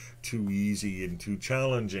between too easy and too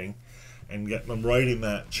challenging and get them right in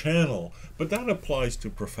that channel. But that applies to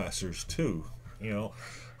professors too. You know,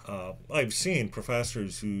 I've seen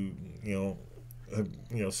professors who,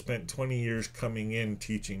 have spent 20 years coming in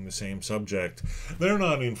teaching the same subject. They're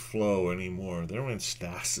not in flow anymore. They're in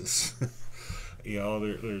stasis.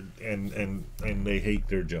 They're and they hate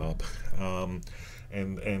their job.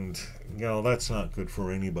 And that's not good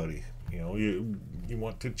for anybody. You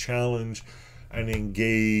want to challenge and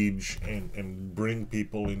engage and bring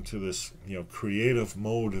people into this creative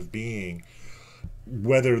mode of being,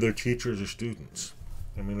 whether they're teachers or students.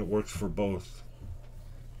 I mean, it works for both.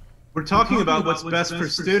 We're talking about what's best for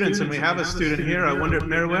students, and we have a student here. I wonder,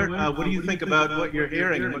 Meriwether, what do you think about what you're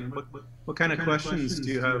hearing? What kind of questions do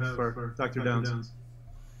you have for Dr. Downs?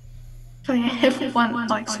 So I have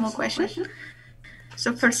one small question.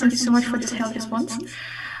 So first, thank you so much for this help response.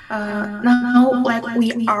 Now,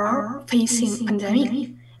 we are facing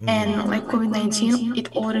pandemic, and COVID-19,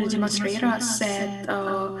 it already demonstrated us that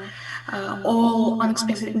all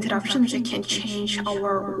unexpected interruptions that can change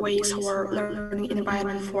our ways, our learning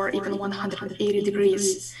environment for even 180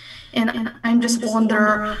 degrees. And I'm just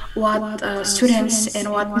wonder what students and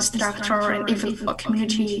what instructor and even a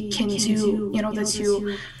community can do, that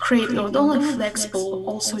you create not only flexible,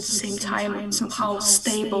 also at the same time somehow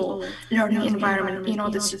stable learning environment,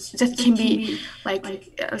 that can be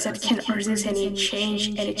that can resist any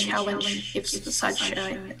change, any challenge if such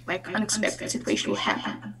unexpected situation will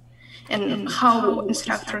happen. And how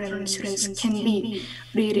instructor and students can be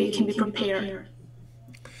prepared.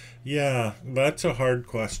 Yeah, that's a hard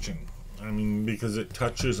question. I mean, because it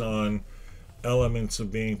touches on elements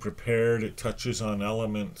of being prepared. It touches on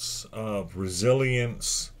elements of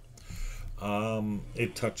resilience.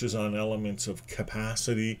 It touches on elements of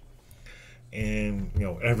capacity. And,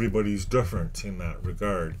 everybody's different in that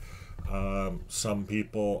regard. Some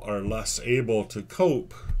people are less able to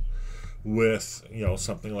cope with,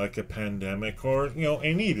 something like a pandemic or,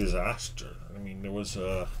 any disaster. I mean, there was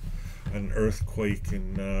an earthquake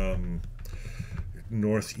in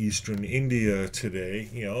northeastern India today,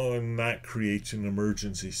 and that creates an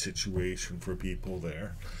emergency situation for people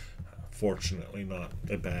there. Fortunately, not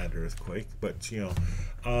a bad earthquake, but in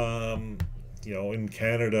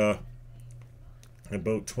Canada,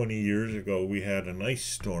 about 20 years ago, we had an ice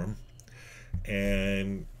storm,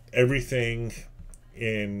 and everything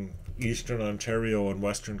in eastern Ontario and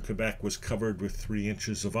western Quebec was covered with 3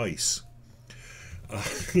 inches of ice.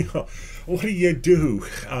 What do you do?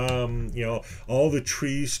 All the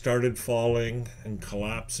trees started falling and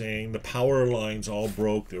collapsing. The power lines all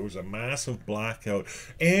broke. There was a massive blackout,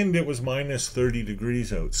 and it was minus 30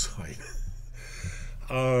 degrees outside.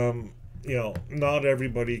 Not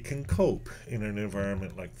everybody can cope in an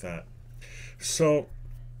environment like that. So,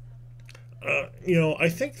 I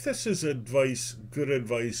think this is good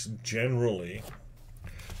advice generally.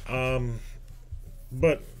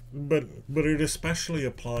 But it especially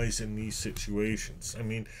applies in these situations. I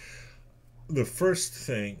mean, the first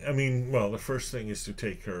thing is to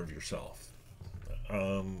take care of yourself.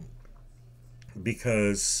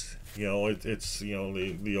 Because, it's,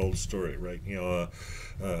 the old story, right?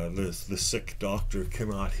 The sick doctor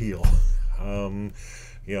cannot heal. Or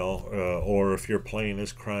if your plane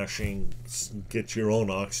is crashing, get your own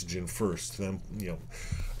oxygen first. Then,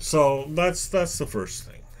 so that's the first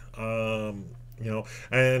thing.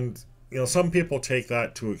 And some people take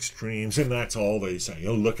that to extremes, and that's all they say.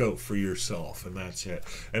 Look out for yourself, and that's it.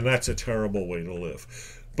 And that's a terrible way to live.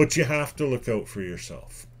 But you have to look out for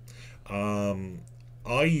yourself.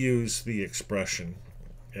 I use the expression,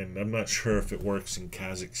 and I'm not sure if it works in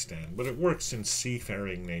Kazakhstan, but it works in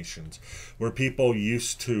seafaring nations where people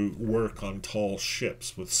used to work on tall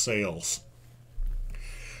ships with sails.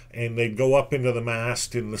 And they'd go up into the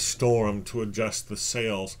mast in the storm to adjust the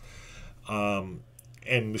sails.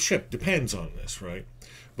 And the ship depends on this, right?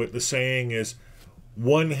 But the saying is,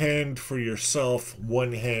 one hand for yourself,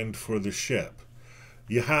 one hand for the ship.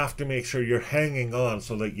 You have to make sure you're hanging on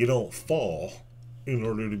so that you don't fall in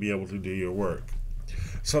order to be able to do your work.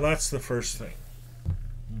 So that's the first thing.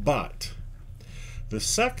 But the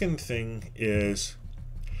second thing is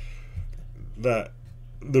that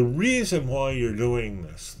the reason why you're doing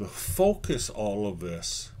this, the focus all of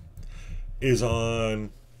this, is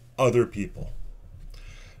on other people.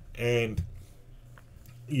 And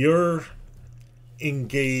you're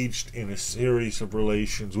engaged in a series of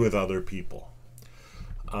relations with other people.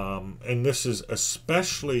 And this is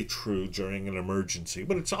especially true during an emergency,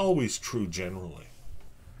 but it's always true generally.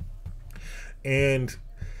 And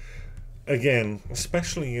again,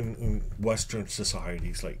 especially in Western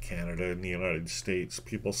societies like Canada and the United States,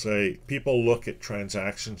 people look at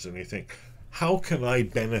transactions and they think, how can I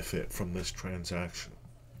benefit from this transaction?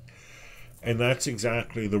 And that's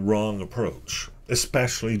exactly the wrong approach,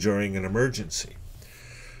 especially during an emergency.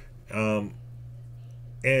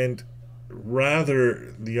 And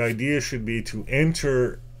rather, the idea should be to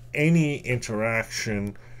enter any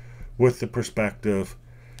interaction with the perspective,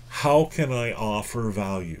 how can I offer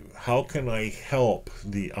value? How can I help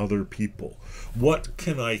the other people? What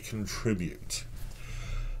can I contribute?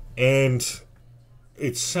 And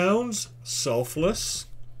it sounds selfless,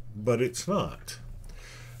 but it's not.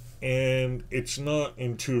 And it's not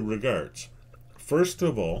in two regards. First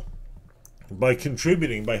of all, by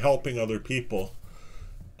contributing, by helping other people,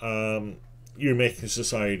 you're making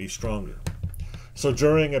society stronger. So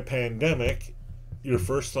during a pandemic, your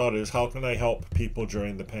first thought is, how can I help people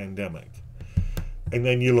during the pandemic? And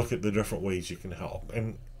then you look at the different ways you can help.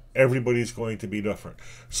 And everybody's going to be different.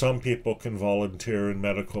 Some people can volunteer in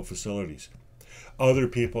medical facilities. Other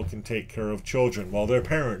people can take care of children while their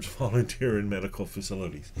parents volunteer in medical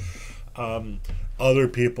facilities. Other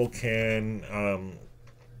people can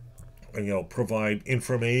provide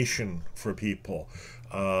information for people,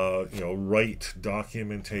 write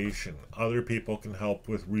documentation. Other people can help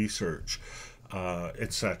with research,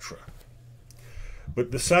 etc.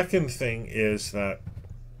 But the second thing is that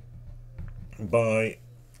by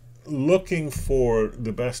looking for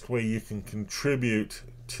the best way you can contribute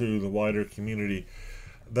to the wider community,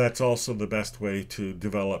 that's also the best way to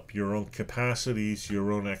develop your own capacities,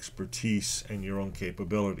 your own expertise, and your own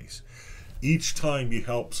capabilities. Each time you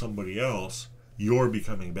help somebody else, you're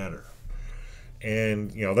becoming better.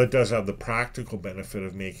 And, that does have the practical benefit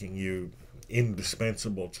of making you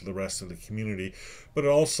indispensable to the rest of the community, but it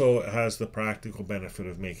also has the practical benefit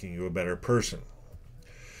of making you a better person.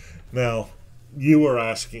 Now, you were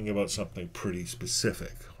asking about something pretty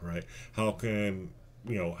specific, right? How can,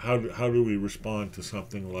 how do we respond to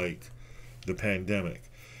something like the pandemic?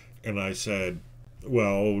 And I said,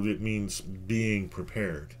 well, it means being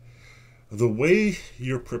prepared. The way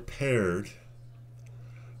you're prepared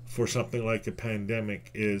for something like a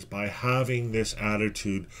pandemic is by having this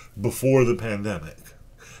attitude before the pandemic.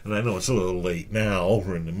 And I know it's a little late now,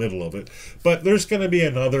 we're in the middle of it, but there's going to be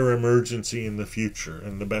another emergency in the future,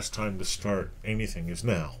 and the best time to start anything is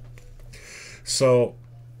now. So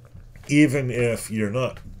even if you're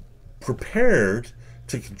not prepared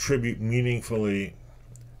to contribute meaningfully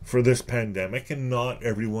for this pandemic, and not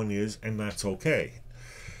everyone is, and that's okay,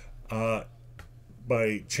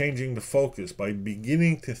 by changing the focus, by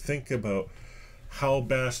beginning to think about how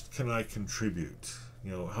best can I contribute,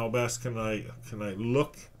 how best can I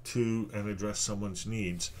look to and address someone's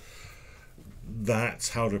needs, that's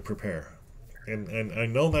how to prepare. And I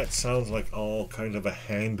know that sounds like all kind of a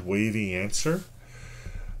hand-wavy answer,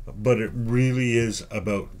 but it really is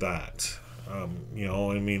about that.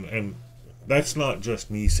 And that's not just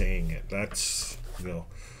me saying it. That's,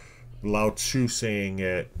 Lao Tzu saying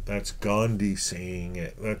it. That's Gandhi saying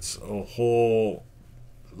it. That's a whole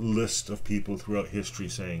list of people throughout history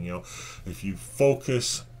saying, if you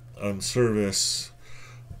focus on service,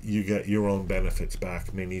 you get your own benefits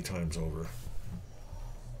back many times over.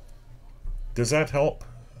 Does that help?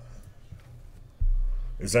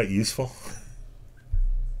 Is that useful?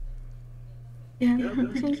 Yeah,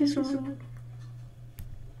 thank you so much.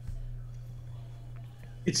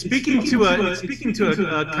 it's speaking to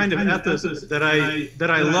a kind of ethos that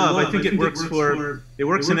I love. I think it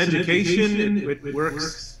works in education. It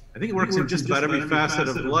works. I think it works in just about every facet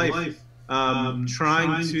of life.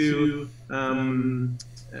 Trying to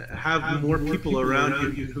have more people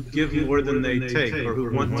around you who give more than they take, or who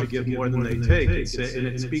want to give more than they take. And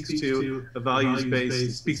it speaks to a values-based.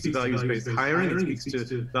 It speaks to values-based hiring. It speaks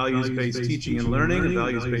to values-based teaching and learning,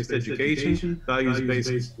 values-based education,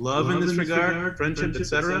 values-based love in this regard, friendship,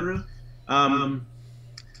 etc.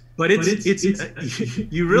 But it's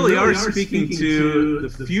you really are speaking to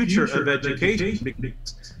the future of education,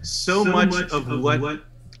 because so much of what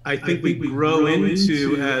I think we grow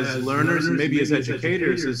into as learners and maybe as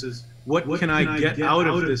educators is, what can I get out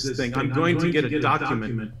of this thing? I'm going to get a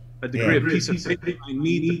document, a degree, a piece of paper. I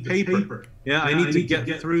need the paper. Yeah, I need to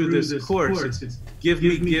get through this course. It's give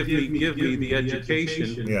me the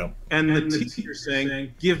education. Yeah. And the teacher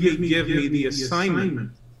saying, give me the assignment.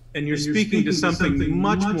 And you're speaking to something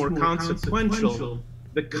much more consequential.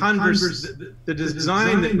 The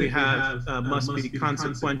design that we have must be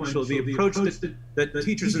consequential. The approach that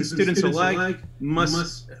teachers and students alike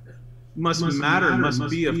must matter, must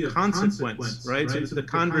be of consequence, right? So the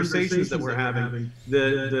conversations that we're having,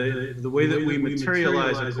 the way that we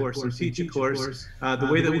materialize a course and teach a course, the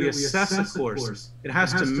way that we assess a course, it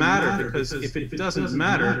has to matter, because if it doesn't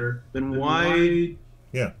matter, then why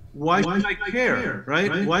should I care,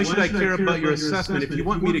 right? Why should I care about your assessment? If you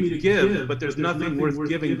want me to give, but there's nothing worth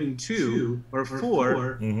giving to or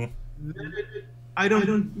for, then I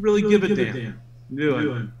don't really give a damn,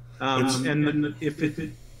 do I? And if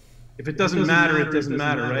it doesn't matter, it doesn't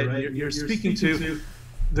matter, right? You're speaking to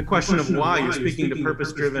the question of why. You're speaking to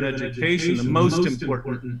purpose-driven education, the most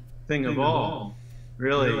important thing of all,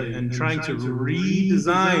 really, and trying to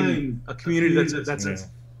redesign a community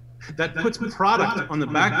that puts product on the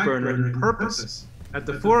back burner and purpose at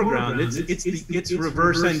the foreground. It's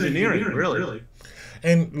reverse engineering, really.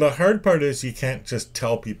 And the hard part is you can't just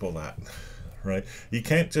tell people that, right? You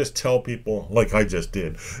can't just tell people, like I just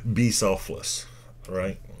did, be selfless,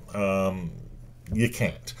 right? You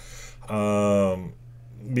can't,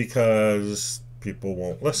 because people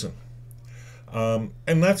won't listen, and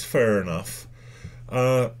that's fair enough.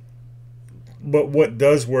 But what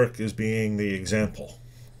does work is being the example.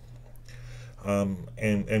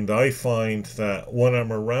 And I find that when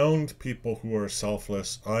I'm around people who are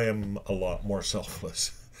selfless, I am a lot more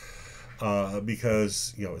selfless,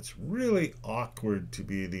 because it's really awkward to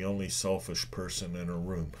be the only selfish person in a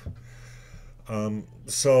room.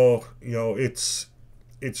 So it's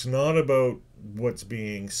not about what's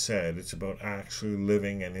being said; it's about actually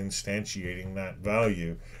living and instantiating that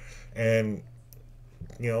value. And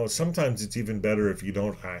sometimes it's even better if you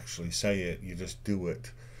don't actually say it; you just do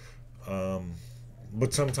it.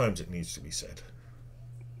 But sometimes it needs to be said.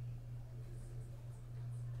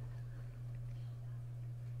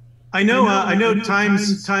 I know.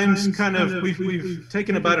 Time's kind of. We've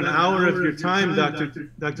taken about an hour of your time,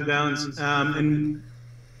 Dr. Valens. And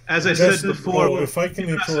as I said before, if I can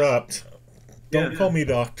interrupt, don't call me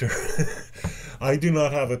doctor. I do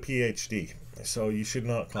not have a PhD, so you should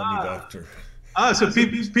not call me doctor. So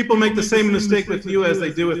people make the same mistake with you as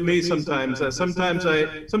they do with me sometimes. Sometimes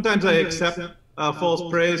I accept false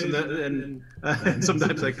praise, and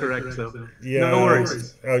sometimes I correct. So no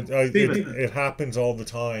worries. It happens all the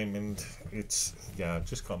time, and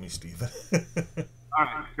just call me Stephen. All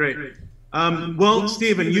right, great. Well,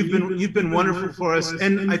 Stephen, you've been wonderful for us,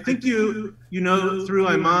 and I think you know through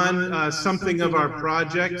Iman something of our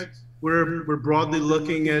project. We're broadly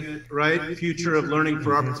looking at future of learning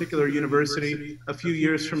for our particular university a few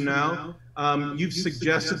years from now. You've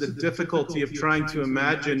suggested the difficulty of trying to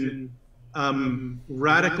imagine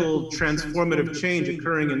radical transformative change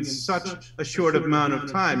occurring in such a short amount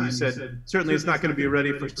of time. You said certainly it's not going to be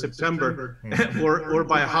ready for September or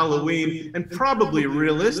by Halloween, and probably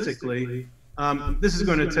realistically this is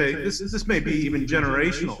going to take this may be even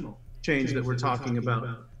generational change that we're talking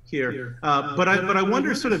about here. But I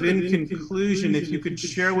wonder, sort of in conclusion, if you could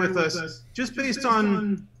share with us, just based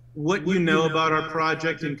on what you know about our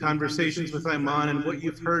project and conversations with Iman and what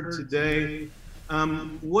you've heard today,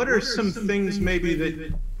 what are some things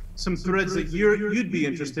maybe some threads that you'd be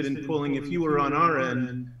interested in pulling if you were on our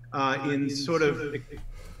end in sort of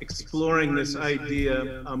exploring this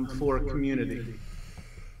idea for a community?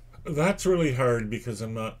 That's really hard because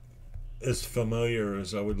I'm not as familiar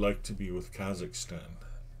as I would like to be with Kazakhstan.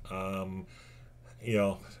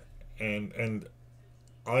 And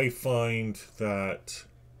I find that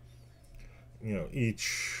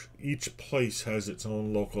each place has its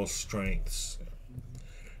own local strengths,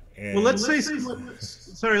 And well, let's say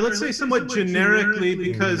somewhat generically,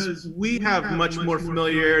 because we have much more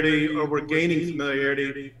familiarity, or we're gaining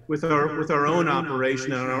familiarity with our own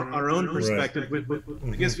operation and our own perspective. Right.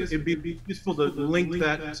 I guess it'd be useful to link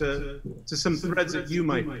that to some threads that you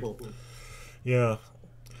might pull. Yeah.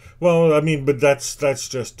 Well, I mean, but that's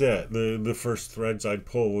just it. The first threads I'd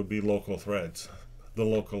pull would be local threads, the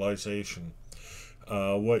localization.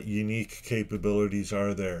 What unique capabilities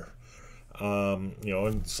are there? You know,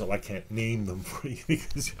 and so I can't name them for you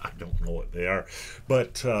because I don't know what they are.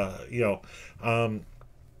 But, you know,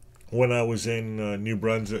 when I was in New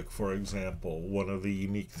Brunswick, for example, one of the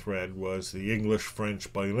unique thread was the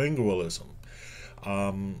English-French bilingualism,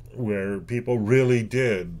 where people really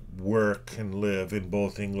did work and live in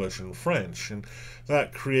both English and French. And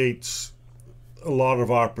that creates a lot of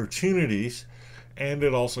opportunities, and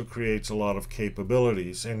it also creates a lot of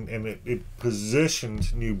capabilities. And it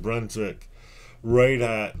positioned New Brunswick right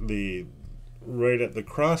at the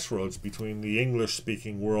crossroads between the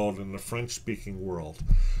English-speaking world and the French-speaking world,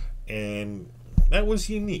 and that was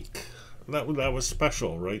unique. That was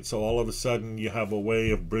special, right? So all of a sudden you have a way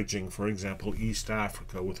of bridging, for example, East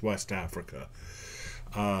Africa with West Africa.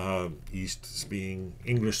 East being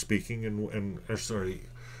English-speaking and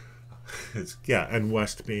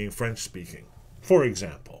West being French-speaking, for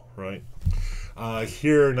example, right?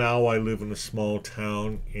 Here now I live in a small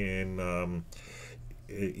town in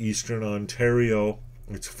eastern Ontario.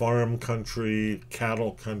 It's farm country,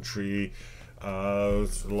 cattle country, a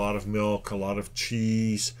lot of milk, a lot of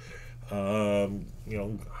cheese, you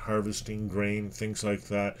know, harvesting grain, things like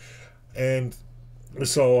that. And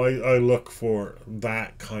so I look for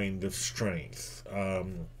that kind of strength.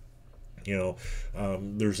 You know,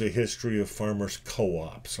 there's a history of farmers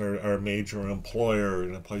co-ops. Our major employer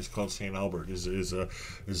in a place called St. Albert is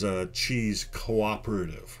a cheese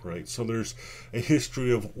cooperative, right? So there's a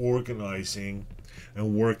history of organizing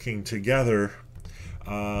and working together,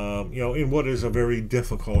 you know, in what is a very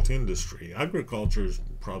difficult industry. Agriculture is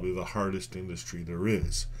probably the hardest industry there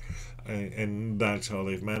is, and that's how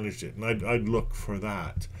they've managed it. And I'd look for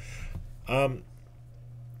that. You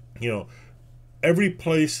know, every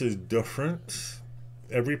place is different,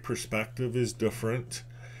 every perspective is different,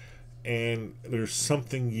 and there's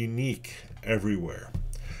something unique everywhere.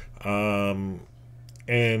 And,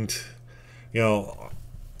 you know,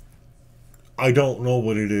 I don't know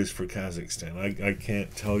what it is for Kazakhstan. I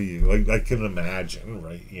can't tell you. I can imagine,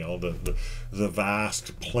 right? You know, the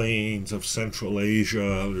vast plains of Central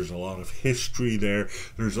Asia. There's a lot of history there.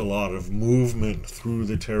 There's a lot of movement through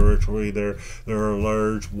the territory there. There are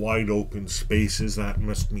large, wide open spaces. That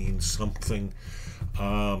must mean something.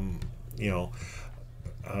 You know,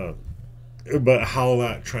 but how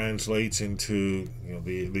that translates into, you know,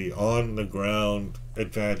 the on the ground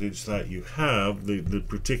advantage that you have, the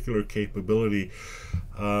particular capability,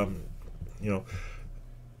 you know,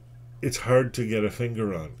 it's hard to get a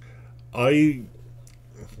finger on. You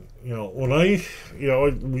know,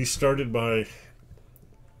 when we started by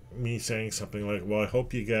me saying something like, well, I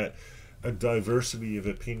hope you get a diversity of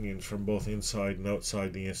opinions from both inside and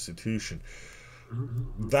outside the institution.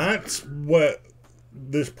 That's what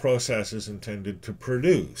this process is intended to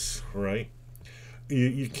produce, right?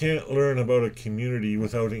 You can't learn about a community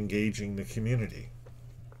without engaging the community.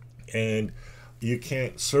 And you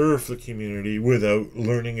can't serve the community without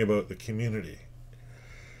learning about the community.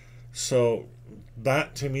 So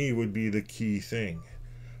that to me would be the key thing.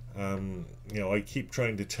 You know, I keep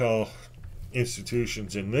trying to tell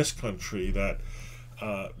institutions in this country that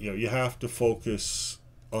you know, you have to focus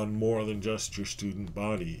on more than just your student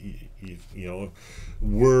body. You know,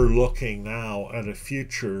 we're looking now at a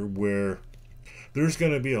future where there's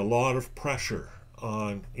going to be a lot of pressure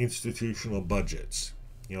on institutional budgets.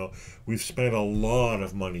 You know, we've spent a lot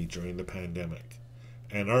of money during the pandemic,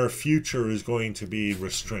 and our future is going to be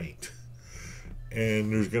restraint.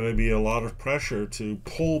 And there's going to be a lot of pressure to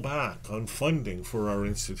pull back on funding for our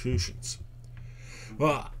institutions.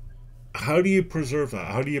 Well, how do you preserve that?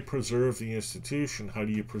 How do you preserve the institution? How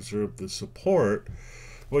do you preserve the support?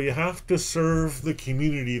 Well, you have to serve the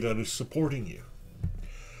community that is supporting you.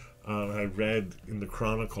 I read in the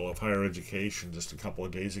Chronicle of Higher Education just a couple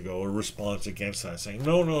of days ago a response against that, saying,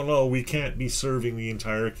 no, we can't be serving the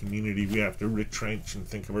entire community. We have to retrench and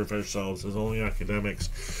think of ourselves as only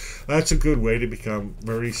academics. That's a good way to become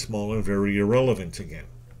very small and very irrelevant again.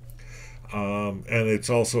 And it's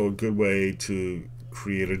also a good way to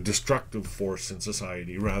create a destructive force in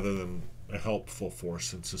society rather than a helpful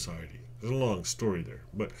force in society. There's a long story there.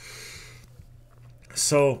 But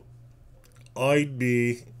so I'd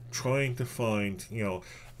be trying to find, you know,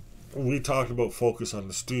 we talked about focus on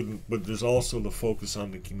the student, but there's also the focus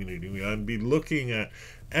on the community. I'd be looking at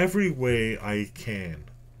every way I can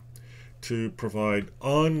to provide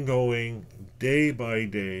ongoing,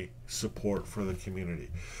 day-by-day support for the community.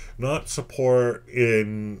 Not support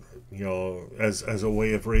in, as a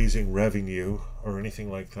way of raising revenue or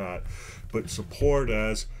anything like that, but support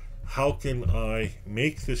as, how can I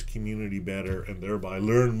make this community better and thereby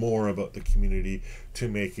learn more about the community to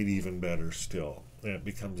make it even better still? And it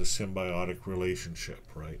becomes a symbiotic relationship,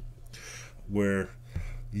 right? Where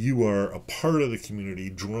you are a part of the community,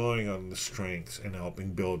 drawing on the strengths and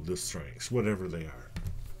helping build the strengths, whatever they are.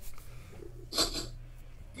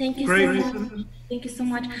 Thank you so much. Thank you so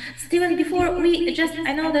much. Stephen, before we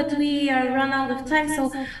I know that we run out of time,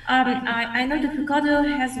 so I know that Ricardo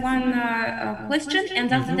has one question,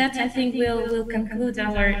 and after that, I think we'll conclude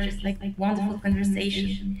our just like wonderful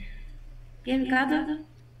conversation. Yeah, Ricardo?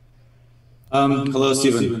 Hello,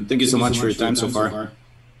 Stephen. Thank you so much for your time so far.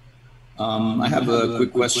 I have a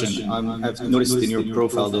quick question. I've noticed in your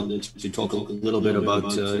profile that you talk a little bit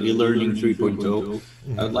about e-learning 3.0.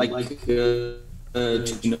 I'd like to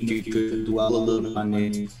know if you could dwell a little on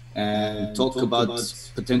it and talk about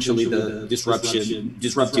potentially the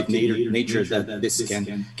disruptive nature that this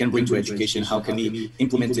can bring to education. How can we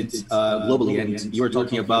implement it globally? And you were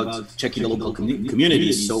talking about checking the local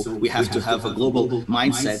communities. So we have to have a global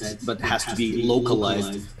mindset, but it has to be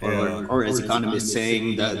localized, or as economists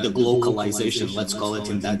saying, the globalization, let's call it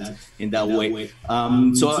in that way.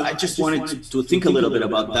 So I just wanted to think a little bit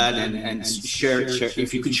about that and share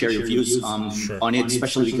if you could share your views on it,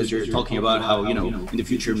 especially because you're talking about how, in the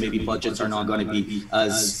future, maybe budgets are not going to be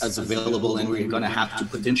as available and we're going to have to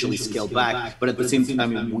potentially scale back. But at the same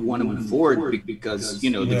time, we want to move forward because,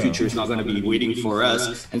 the future is not going to be waiting for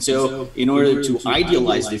us. And so in order to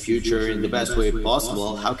idealize the future in the best way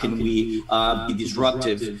possible, how can we be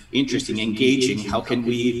disruptive, interesting, engaging? How can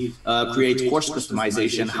we create course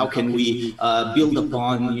customization? How can we build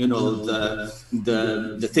upon,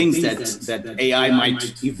 the things that AI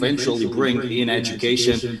might eventually bring in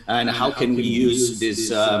education? And how can we use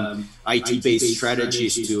this IT-based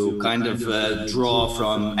strategies to kind of draw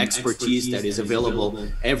from expertise that is available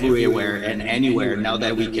everywhere and anywhere, now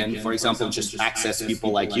that we can, for example, just access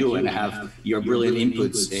people like you and have your brilliant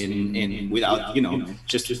inputs in without,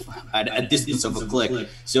 just at a distance of a click.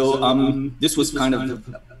 So this was kind of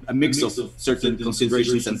a mix of certain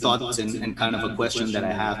considerations and thoughts and kind of a question that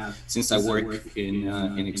I have, since I work in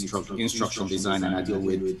instructional design and I deal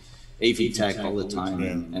with AV tech all the time,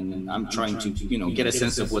 and I'm trying to get a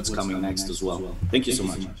sense of what's coming next as well. Thank you so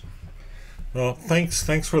much. Well,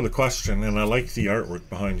 thanks for the question, and I like the artwork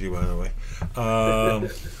behind you, by the way. Oh,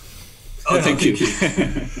 thank you.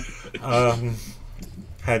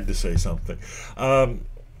 Had to say something.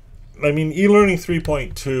 E-learning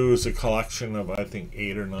 3.2 is a collection of, I think,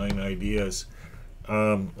 8 or 9 ideas,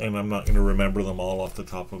 and I'm not going to remember them all off the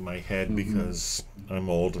top of my head because I'm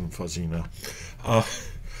old and fuzzy now.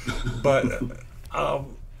 But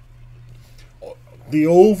the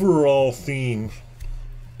overall theme,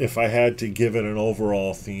 if I had to give it an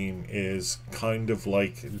overall theme, is kind of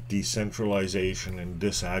like decentralization and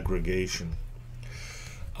disaggregation.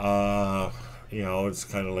 It's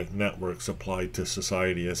kind of like networks applied to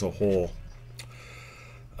society as a whole.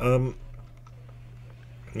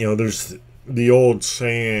 There's the old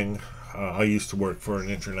saying, I used to work for an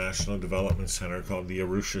international development center called the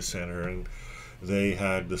Arusha Center, and they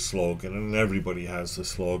had the slogan, and everybody has the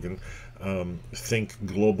slogan, think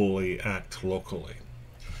globally, act locally.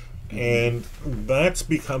 And that's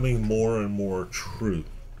becoming more and more true.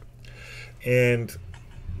 And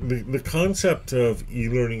the concept of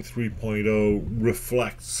e-learning 3.0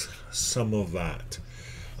 reflects some of that.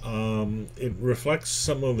 It reflects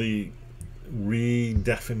some of the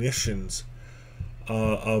redefinitions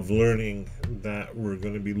of learning that we're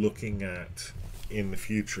going to be looking at in the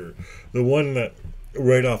future. The one that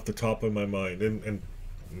right off the top of my mind, and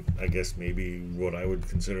I guess maybe what I would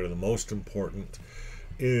consider the most important,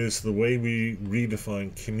 is the way we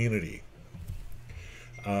redefine community.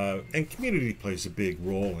 And community plays a big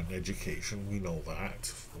role in education. We know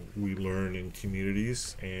that. We learn in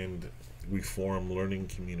communities and we form learning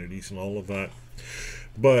communities and all of that.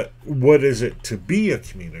 But what is it to be a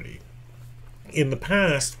community? In the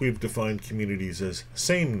past, we've defined communities as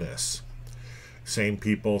sameness. Same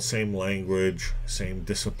people, same language, same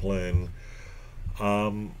discipline.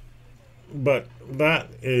 But that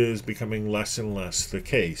is becoming less and less the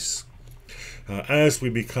case. As we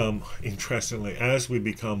become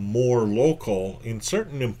more local, in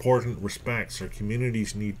certain important respects, our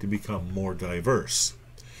communities need to become more diverse.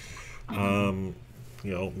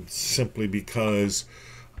 Simply because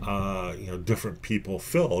different people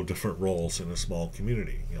fill different roles in a small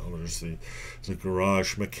community. There's the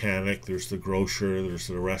garage mechanic, there's the grocer, there's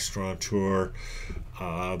the restaurateur,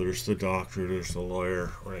 there's the doctor, there's the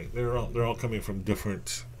lawyer, right? They're all coming from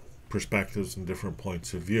different perspectives and different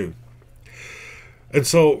points of view. And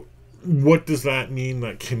so what does that mean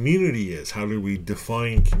that community is? How do we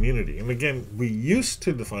define community? And again, we used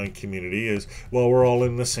to define community as, well, we're all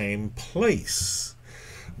in the same place.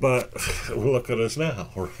 But look at us now,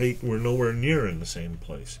 right? We're nowhere near in the same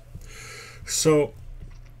place. So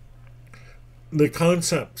the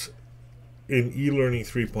concept in eLearning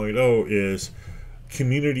 3.0 is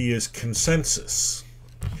community is consensus.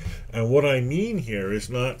 And what I mean here is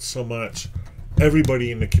not so much everybody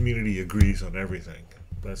in the community agrees on everything.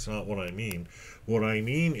 That's not what I mean. What I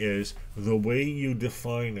mean is the way you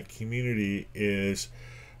define a community is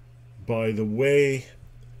by the way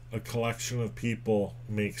a collection of people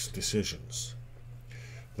makes decisions.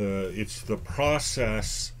 It's the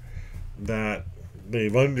process that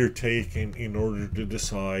they've undertaken in order to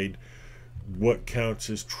decide what counts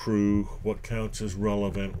as true, what counts as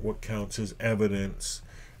relevant, what counts as evidence,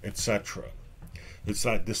 etc. It's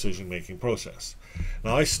that decision-making process.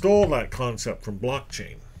 Now, I stole that concept from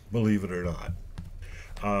blockchain, believe it or not,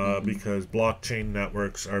 because blockchain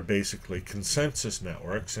networks are basically consensus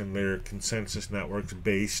networks, and they're consensus networks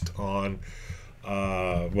based on,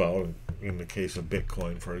 well, in the case of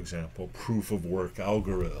Bitcoin, for example, proof-of-work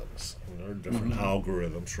algorithms. There are different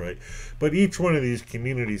algorithms, right? But each one of these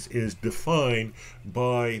communities is defined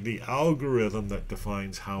by the algorithm that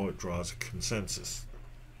defines how it draws a consensus.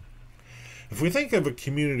 If we think of a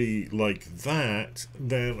community like that,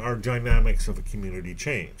 then our dynamics of a community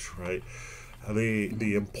change, right?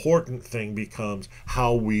 The important thing becomes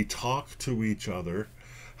how we talk to each other,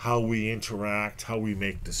 how we interact, how we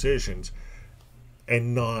make decisions,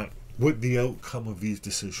 and not what the outcome of these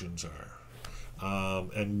decisions are.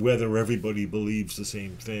 And whether everybody believes the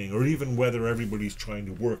same thing, or even whether everybody's trying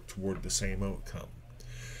to work toward the same outcome.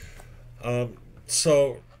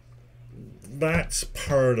 So that's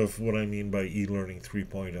part of what I mean by eLearning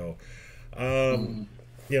 3.0.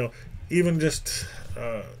 Even just,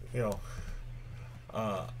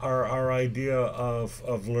 our idea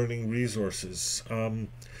of learning resources.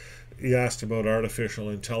 You asked about artificial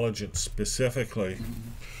intelligence specifically.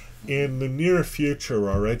 In the near future,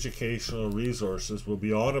 our educational resources will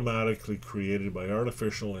be automatically created by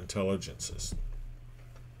artificial intelligences.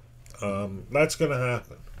 That's going to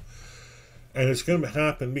happen. And it's going to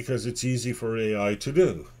happen because it's easy for AI to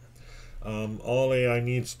do. All AI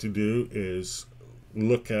needs to do is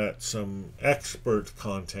look at some expert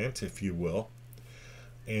content, if you will,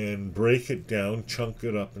 and break it down, chunk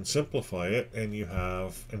it up, and simplify it, and you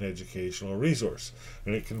have an educational resource.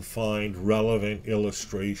 And it can find relevant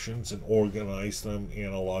illustrations and organize them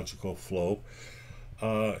in a logical flow.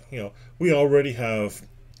 We already have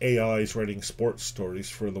AIs writing sports stories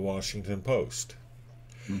for the Washington Post.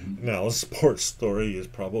 Now, a sports story is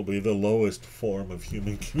probably the lowest form of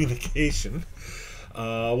human communication,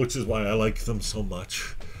 which is why I like them so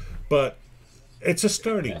much. But it's a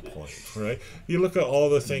starting point, right? You look at all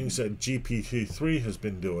the things that GPT-3 has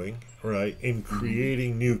been doing, right, in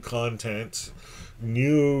creating new content,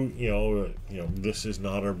 this is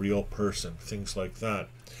not a real person, things like that.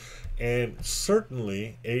 And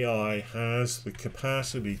certainly AI has the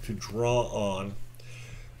capacity to draw on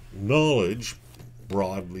knowledge,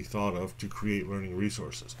 broadly thought of, to create learning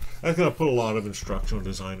resources. That's going to put a lot of instructional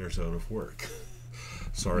designers out of work.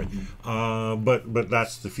 Sorry, but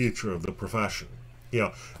that's the future of the profession.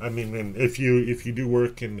 And if you do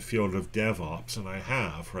work in the field of DevOps, and I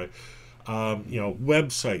have, right,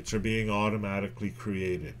 websites are being automatically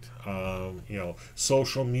created.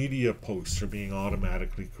 Social media posts are being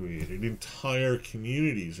automatically created. Entire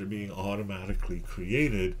communities are being automatically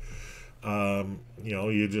created.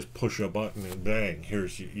 You just push a button and bang,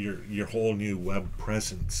 here's your whole new web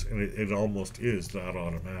presence, and it almost is that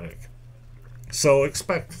automatic. So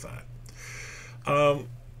expect that.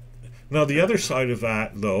 Now the other side of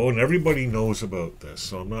that, though, and everybody knows about this,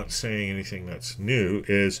 so I'm not saying anything that's new,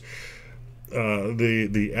 is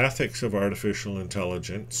the ethics of artificial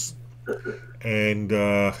intelligence, and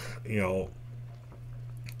the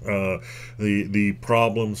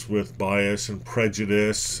problems with bias and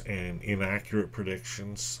prejudice and inaccurate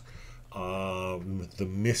predictions, the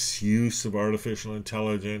misuse of artificial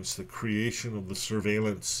intelligence, the creation of the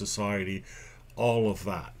surveillance society, all of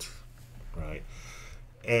that, right?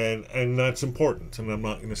 And that's important, and I'm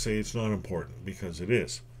not going to say it's not important, because it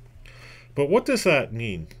is. But what does that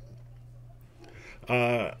mean?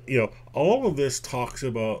 all of this talks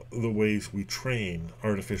about the ways we train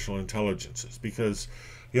artificial intelligences, because,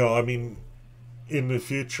 I mean, in the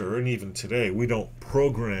future and even today, we don't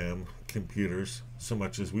program computers so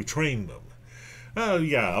much as we train them.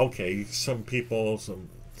 Some people, some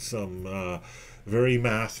very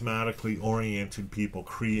mathematically oriented people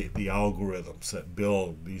create the algorithms that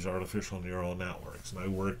build these artificial neural networks, and I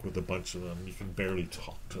work with a bunch of them. You can barely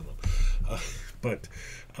talk to them, but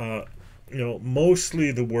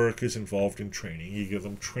mostly the work is involved in training. You give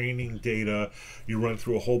them training data, you run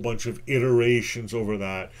through a whole bunch of iterations over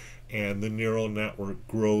that, and the neural network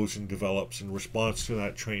grows and develops in response to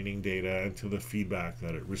that training data and to the feedback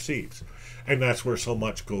that it receives. And that's where so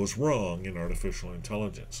much goes wrong in artificial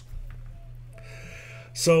intelligence.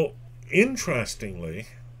 So, interestingly,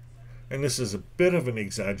 and this is a bit of an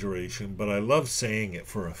exaggeration, but I love saying it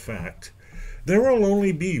for a fact, there will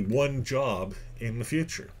only be one job in the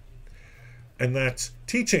future, and that's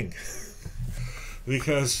teaching.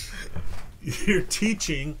 Because you're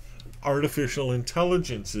teaching artificial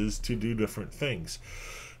intelligences to do different things.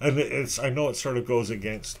 And I know it sort of goes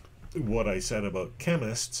against what I said about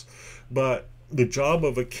chemists, but the job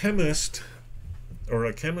of a chemist or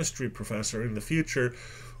a chemistry professor in the future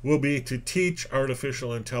will be to teach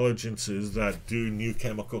artificial intelligences that do new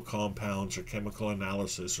chemical compounds or chemical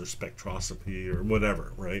analysis or spectroscopy or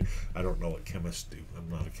whatever, right? I don't know what chemists do. I'm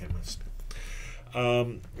not a chemist.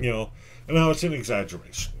 Now it's an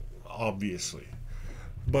exaggeration, obviously,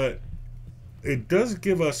 but it does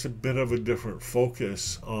give us a bit of a different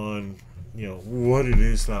focus on, what it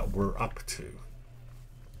is that we're up to.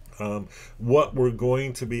 What we're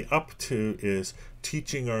going to be up to is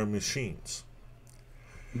teaching our machines.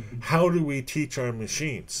 How do we teach our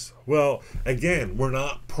machines? Well, again, we're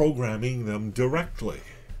not programming them directly,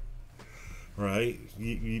 right?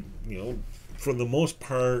 For the most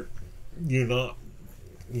part, you're not,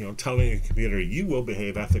 telling a computer, you will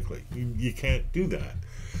behave ethically. You can't do that.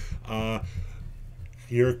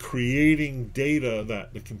 You're creating data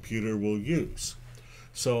that the computer will use.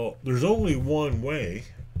 So there's only one way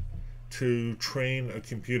to train a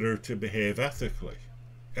computer to behave ethically,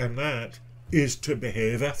 and that is to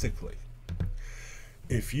behave ethically.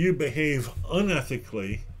 If you behave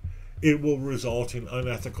unethically, it will result in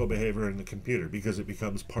unethical behavior in the computer because it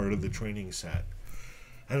becomes part of the training set.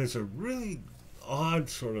 And it's a really odd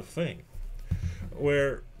sort of thing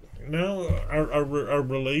where now our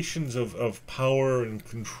relations of power and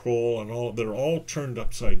control and all, they're all turned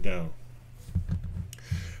upside down,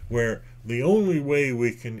 where the only way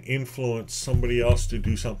we can influence somebody else to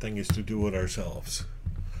do something is to do it ourselves.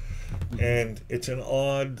 And it's an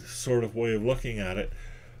odd sort of way of looking at it,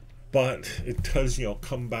 but it does,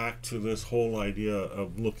 come back to this whole idea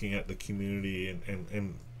of looking at the community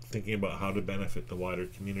and thinking about how to benefit the wider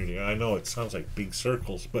community. I know it sounds like big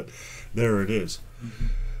circles, but there it is.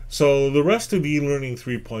 So the rest of eLearning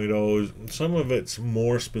 3.0, some of it's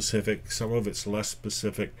more specific, some of it's less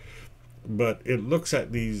specific, but it looks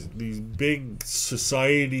at these big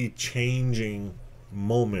society-changing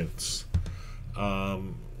moments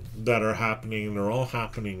that are happening, and they're all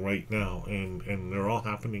happening right now, and they're all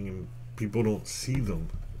happening, and people don't see them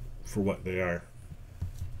for what they are.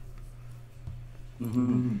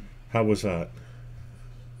 How was that?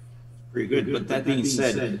 Pretty good. But that being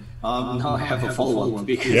said, now I have a follow-up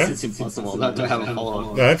because it's impossible not to have a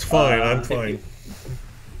follow-up. That's fine. I'm fine.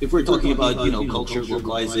 If we're talking about culture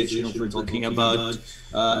localization, if we're talking about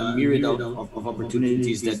a myriad of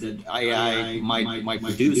opportunities that AI might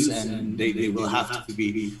produce, and they will have to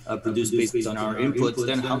be produced based on our inputs,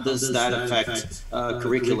 then how does that affect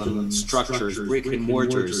curriculum structures, brick and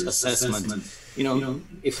mortars, assessment?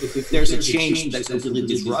 If there's a change that's completely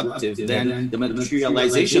disruptive, then the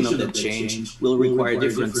materialization of that change will require a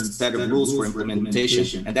different set of rules for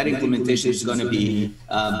implementation, and that implementation is going to be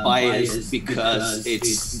biased because it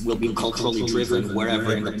will be culturally driven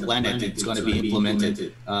wherever in the planet it's going to be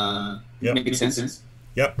implemented. Makes sense?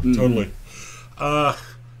 Yep, totally.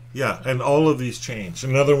 Yeah, and all of these change.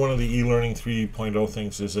 Another one of the eLearning 3.0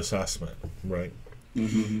 things is assessment, right?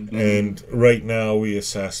 And right now we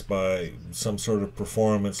assess by some sort of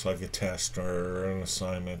performance, like a test or an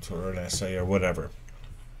assignment or an essay or whatever.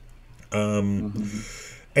 And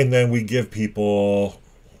then we give people,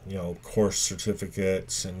 course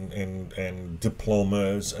certificates and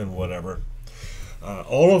diplomas and whatever.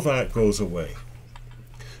 All of that goes away.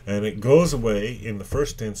 And it goes away in the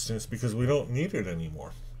first instance because we don't need it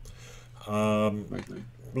anymore.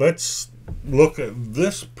 Let's look at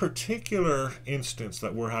this particular instance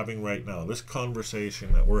that we're having right now, this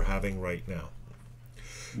conversation that we're having right now.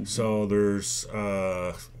 So there's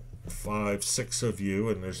 5, 6 of you,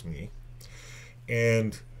 and there's me.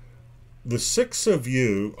 And the 6 of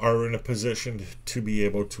you are in a position to be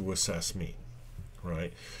able to assess me,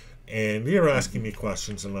 right? And you're asking me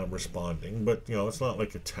questions and I'm responding, but you know, it's not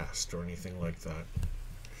like a test or anything like that.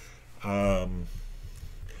 Oh,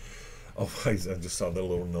 I just saw the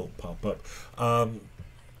little note pop up.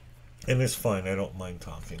 And it's fine, I don't mind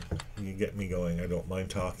talking. You get me going, I don't mind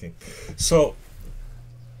talking. So,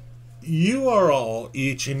 you are all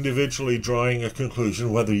each individually drawing a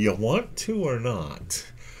conclusion, whether you want to or not.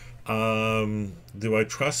 Do I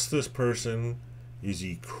trust this person? Is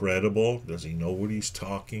he credible? Does he know what he's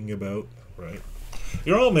talking about? Right?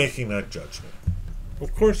 You're all making that judgment.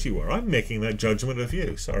 Of course you are. I'm making that judgment of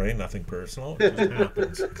you. Sorry, nothing personal. It just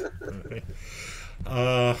happens. Okay.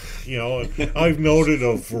 You know, I've noted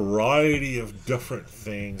a variety of different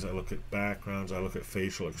things. I look at backgrounds, I look at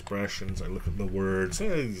facial expressions, I look at the words.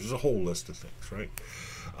 There's a whole list of things,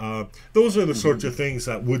 right? Those are the sorts of things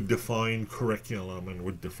that would define curriculum and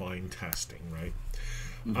would define testing, right?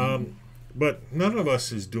 But none of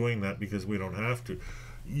us is doing that because we don't have to.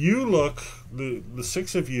 You look, the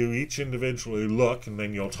 6 of you each individually look, and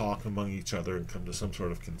then you'll talk among each other and come to some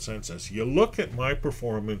sort of consensus. You look at my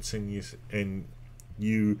performance and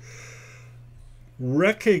you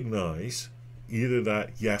recognize either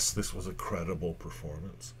that, yes, this was a credible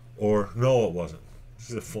performance, or no, it wasn't.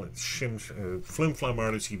 This is a flim-flam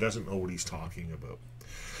artist, he doesn't know what he's talking about.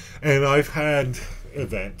 And I've had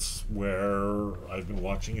events where I've been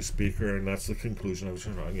watching a speaker, and that's the conclusion I was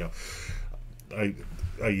drawing. You know,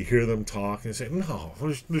 I hear them talk and say, no,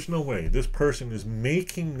 there's no way. This person is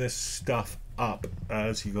making this stuff up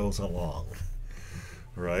as he goes along.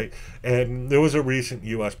 Right? And there was a recent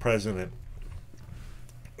U.S. president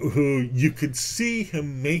who you could see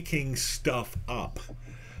him making stuff up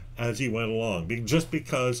as he went along, just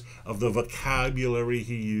because of the vocabulary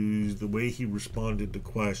he used, the way he responded to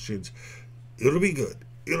questions. It'll be good.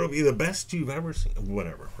 It'll be the best you've ever seen,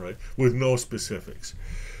 whatever, right? With no specifics.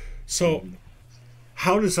 So,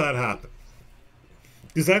 how does that happen?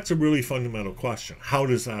 Because that's a really fundamental question. How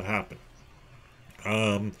does that happen?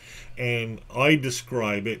 And I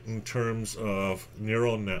describe it in terms of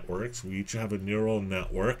neural networks. We each have a neural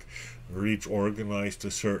network. We're each organized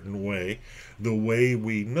a certain way. The way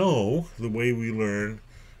we know, the way we learn,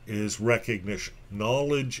 is recognition.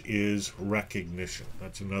 Knowledge is recognition.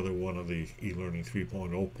 That's another one of the eLearning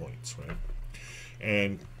 3.0 points, right?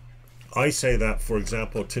 And I say that, for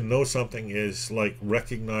example, to know something is like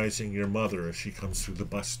recognizing your mother as she comes through the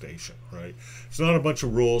bus station, right? It's not a bunch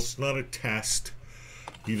of rules. It's not a test.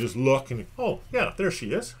 You just look and, oh, yeah, there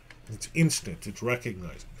she is. It's instant. It's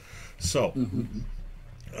recognized. So,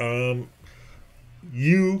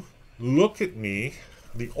 you look at me,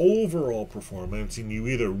 the overall performance, and you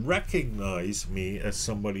either recognize me as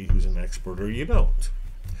somebody who's an expert or you don't.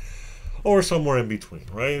 Or somewhere in between,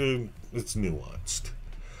 right? It's nuanced.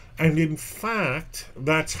 And in fact,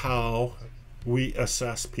 that's how we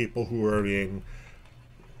assess people who are in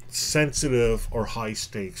sensitive or high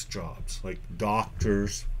stakes jobs, like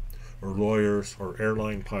doctors or lawyers or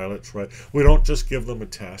airline pilots, right? We don't just give them a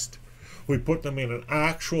test. We put them in an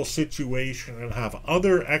actual situation and have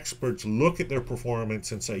other experts look at their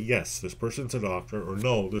performance and say, yes, this person's a doctor, or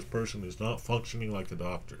no, this person is not functioning like a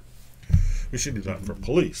doctor. We should do that for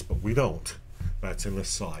police, but we don't. That's an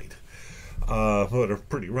aside, but a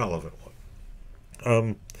pretty relevant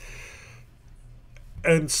one.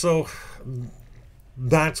 And so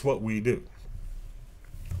that's what we do.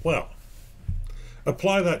 Well,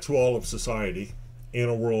 apply that to all of society in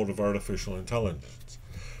a world of artificial intelligence.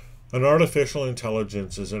 An artificial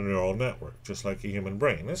intelligence is a neural network, just like a human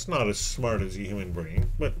brain. It's not as smart as a human brain,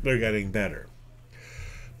 but they're getting better.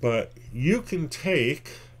 But you can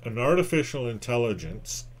take an artificial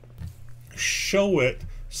intelligence, show it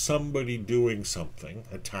somebody doing something,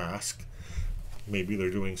 a task. Maybe they're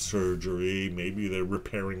doing surgery, maybe they're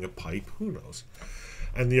repairing a pipe, who knows.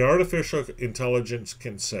 And the artificial intelligence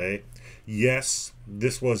can say, yes,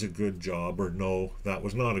 this was a good job, or no, that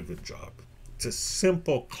was not a good job. It's a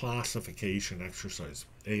simple classification exercise.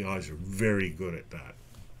 AIs are very good at that.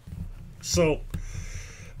 So,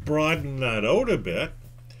 broaden that out a bit.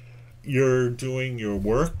 You're doing your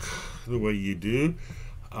work the way you do.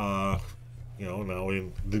 Now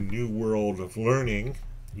in the new world of learning,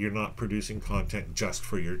 you're not producing content just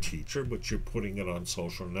for your teacher, but you're putting it on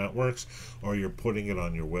social networks, or you're putting it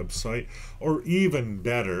on your website, or even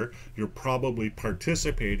better, you're probably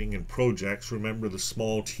participating in projects. Remember the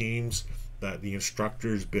small teams that the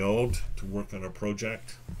instructors build to work on a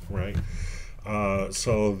project, right?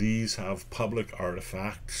 So these have public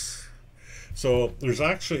artifacts. So there's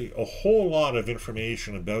actually a whole lot of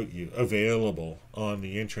information about you available on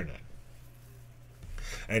the internet.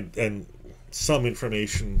 and some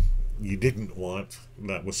information you didn't want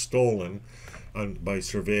that was stolen by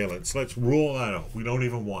surveillance. Let's rule that out. We don't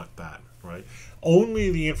even want that, right?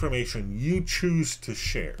 Only the information you choose to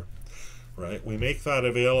share, right? We make that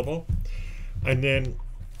available, and then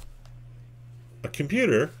a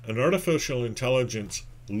computer, an artificial intelligence,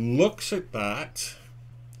 looks at that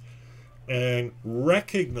and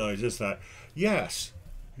recognizes that, yes,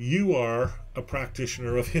 you are a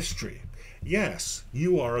practitioner of history. Yes,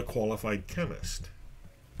 you are a qualified chemist.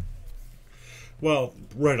 Well,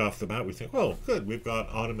 right off the bat, we think, well, good, we've got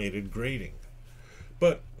automated grading.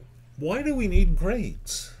 But why do we need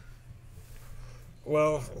grades?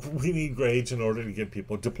 Well, we need grades in order to give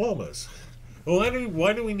people diplomas. Well,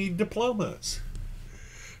 why do we need diplomas?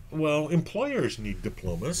 Well, employers need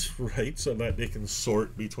diplomas, right, so that they can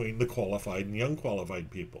sort between the qualified and the unqualified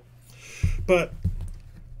people. But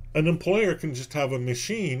an employer can just have a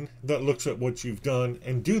machine that looks at what you've done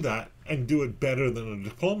and do that and do it better than a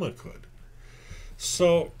diploma could.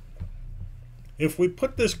 So if we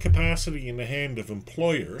put this capacity in the hand of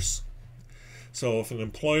employers, so if an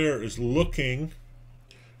employer is looking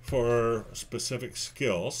for specific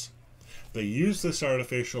skills, they use this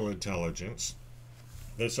artificial intelligence.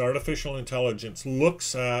 This artificial intelligence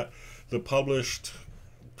looks at the published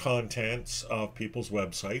contents of people's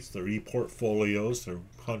websites, their e-portfolios, their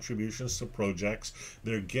contributions to projects,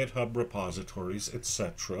 their GitHub repositories,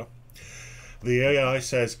 etc. The AI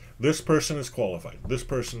says, this person is qualified, this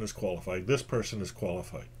person is qualified, this person is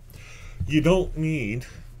qualified. You don't need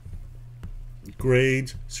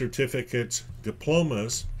grades, certificates,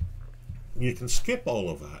 diplomas. You can skip all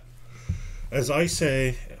of that. As I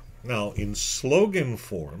say, now in slogan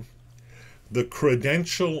form, the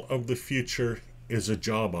credential of the future is a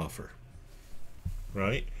job offer,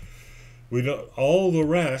 right? We don't, all the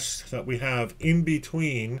rest that we have in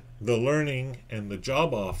between the learning and the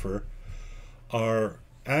job offer are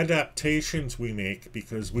adaptations we make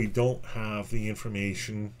because we don't have the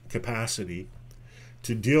information capacity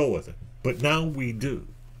to deal with it. But now we do.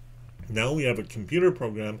 Now we have a computer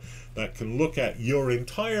program that can look at your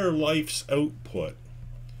entire life's output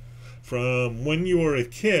from when you were a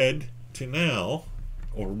kid to now,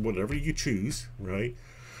 or whatever you choose, right?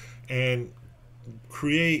 And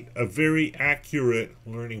create a very accurate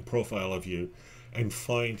learning profile of you and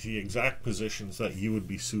find the exact positions that you would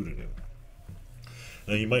be suited in.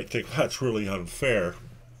 Now you might think that's really unfair.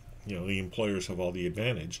 You know, the employers have all the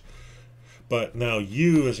advantage. But now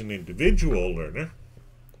you as an individual learner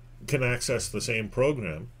can access the same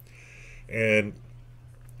program and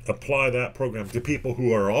apply that program to people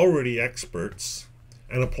who are already experts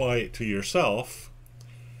and apply it to yourself,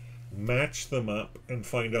 match them up, and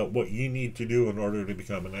find out what you need to do in order to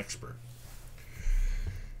become an expert.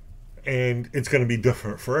 And it's going to be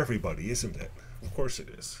different for everybody, isn't it? Of course it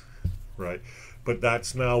is, right? But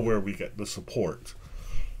that's now where we get the support.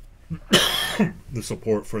 The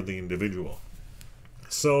support for the individual.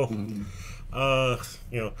 So, you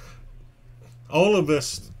know, all of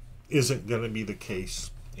this isn't going to be the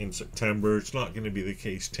case in September. It's not going to be the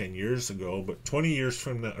case 10 years ago, but 20 years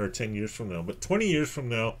from now, or 10 years from now, but 20 years from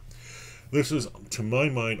now, this is, to my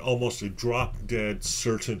mind, almost a drop-dead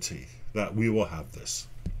certainty that we will have this.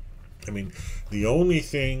 I mean, the only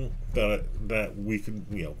thing that we could,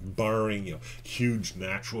 you know, barring, you know, huge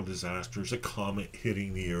natural disasters, a comet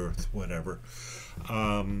hitting the Earth, whatever,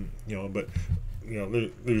 you know, but, you know,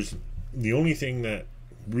 there's the only thing that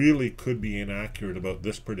really could be inaccurate about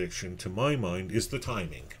this prediction, to my mind, is the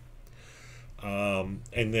timing. And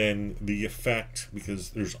then the effect, because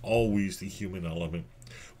there's always the human element.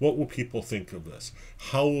 What will people think of this?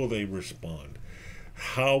 How will they respond?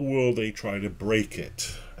 How will they try to break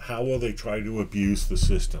it? How will they try to abuse the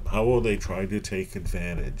system? How will they try to take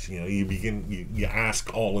advantage? You know, you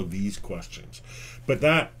ask all of these questions. But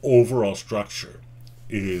that overall structure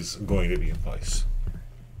is going to be in place.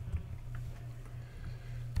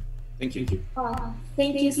 Thank you.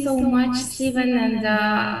 Thank you so much, Stephen, and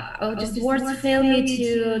just words fail me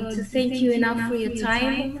to thank you enough for your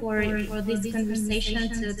time, for this conversation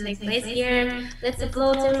to take place here. Let's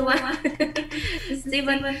applaud everyone.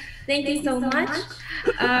 Stephen, thank you so much.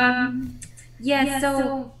 Yeah,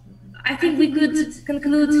 so I think we could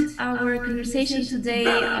conclude our conversation today.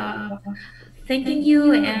 thanking you,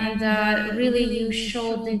 and really you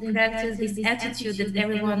showed in practice this attitude that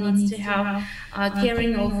everyone needs to have,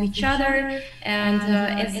 caring of each other, and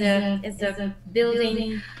as a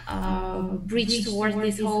building bridge towards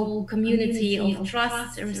this whole community of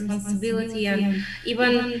trust, responsibility, and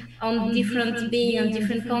even on being on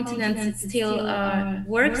different continents, it still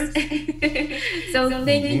works. So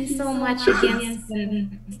thank you so much again, and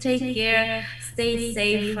take care, stay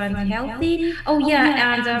safe and healthy. Oh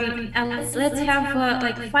yeah, and let's have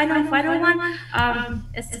like final one,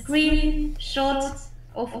 a screenshot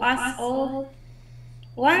of us all.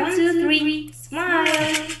 1, 2, 3,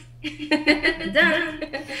 smile. Done.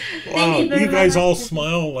 Wow, you guys all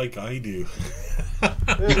smile like I do.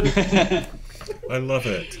 I love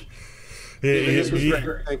it.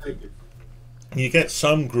 You get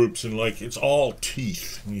some groups and like it's all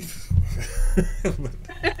teeth.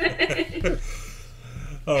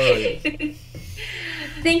 All right.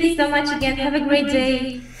 Thank you so much again. Have a great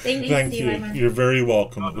day. Thank you. Thank you. You're very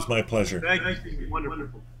welcome. It was my pleasure. Thank you.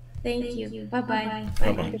 Wonderful. Thank you. Bye-bye.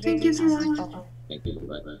 Bye-bye. Thank you so much. Thank you.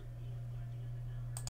 Bye-bye.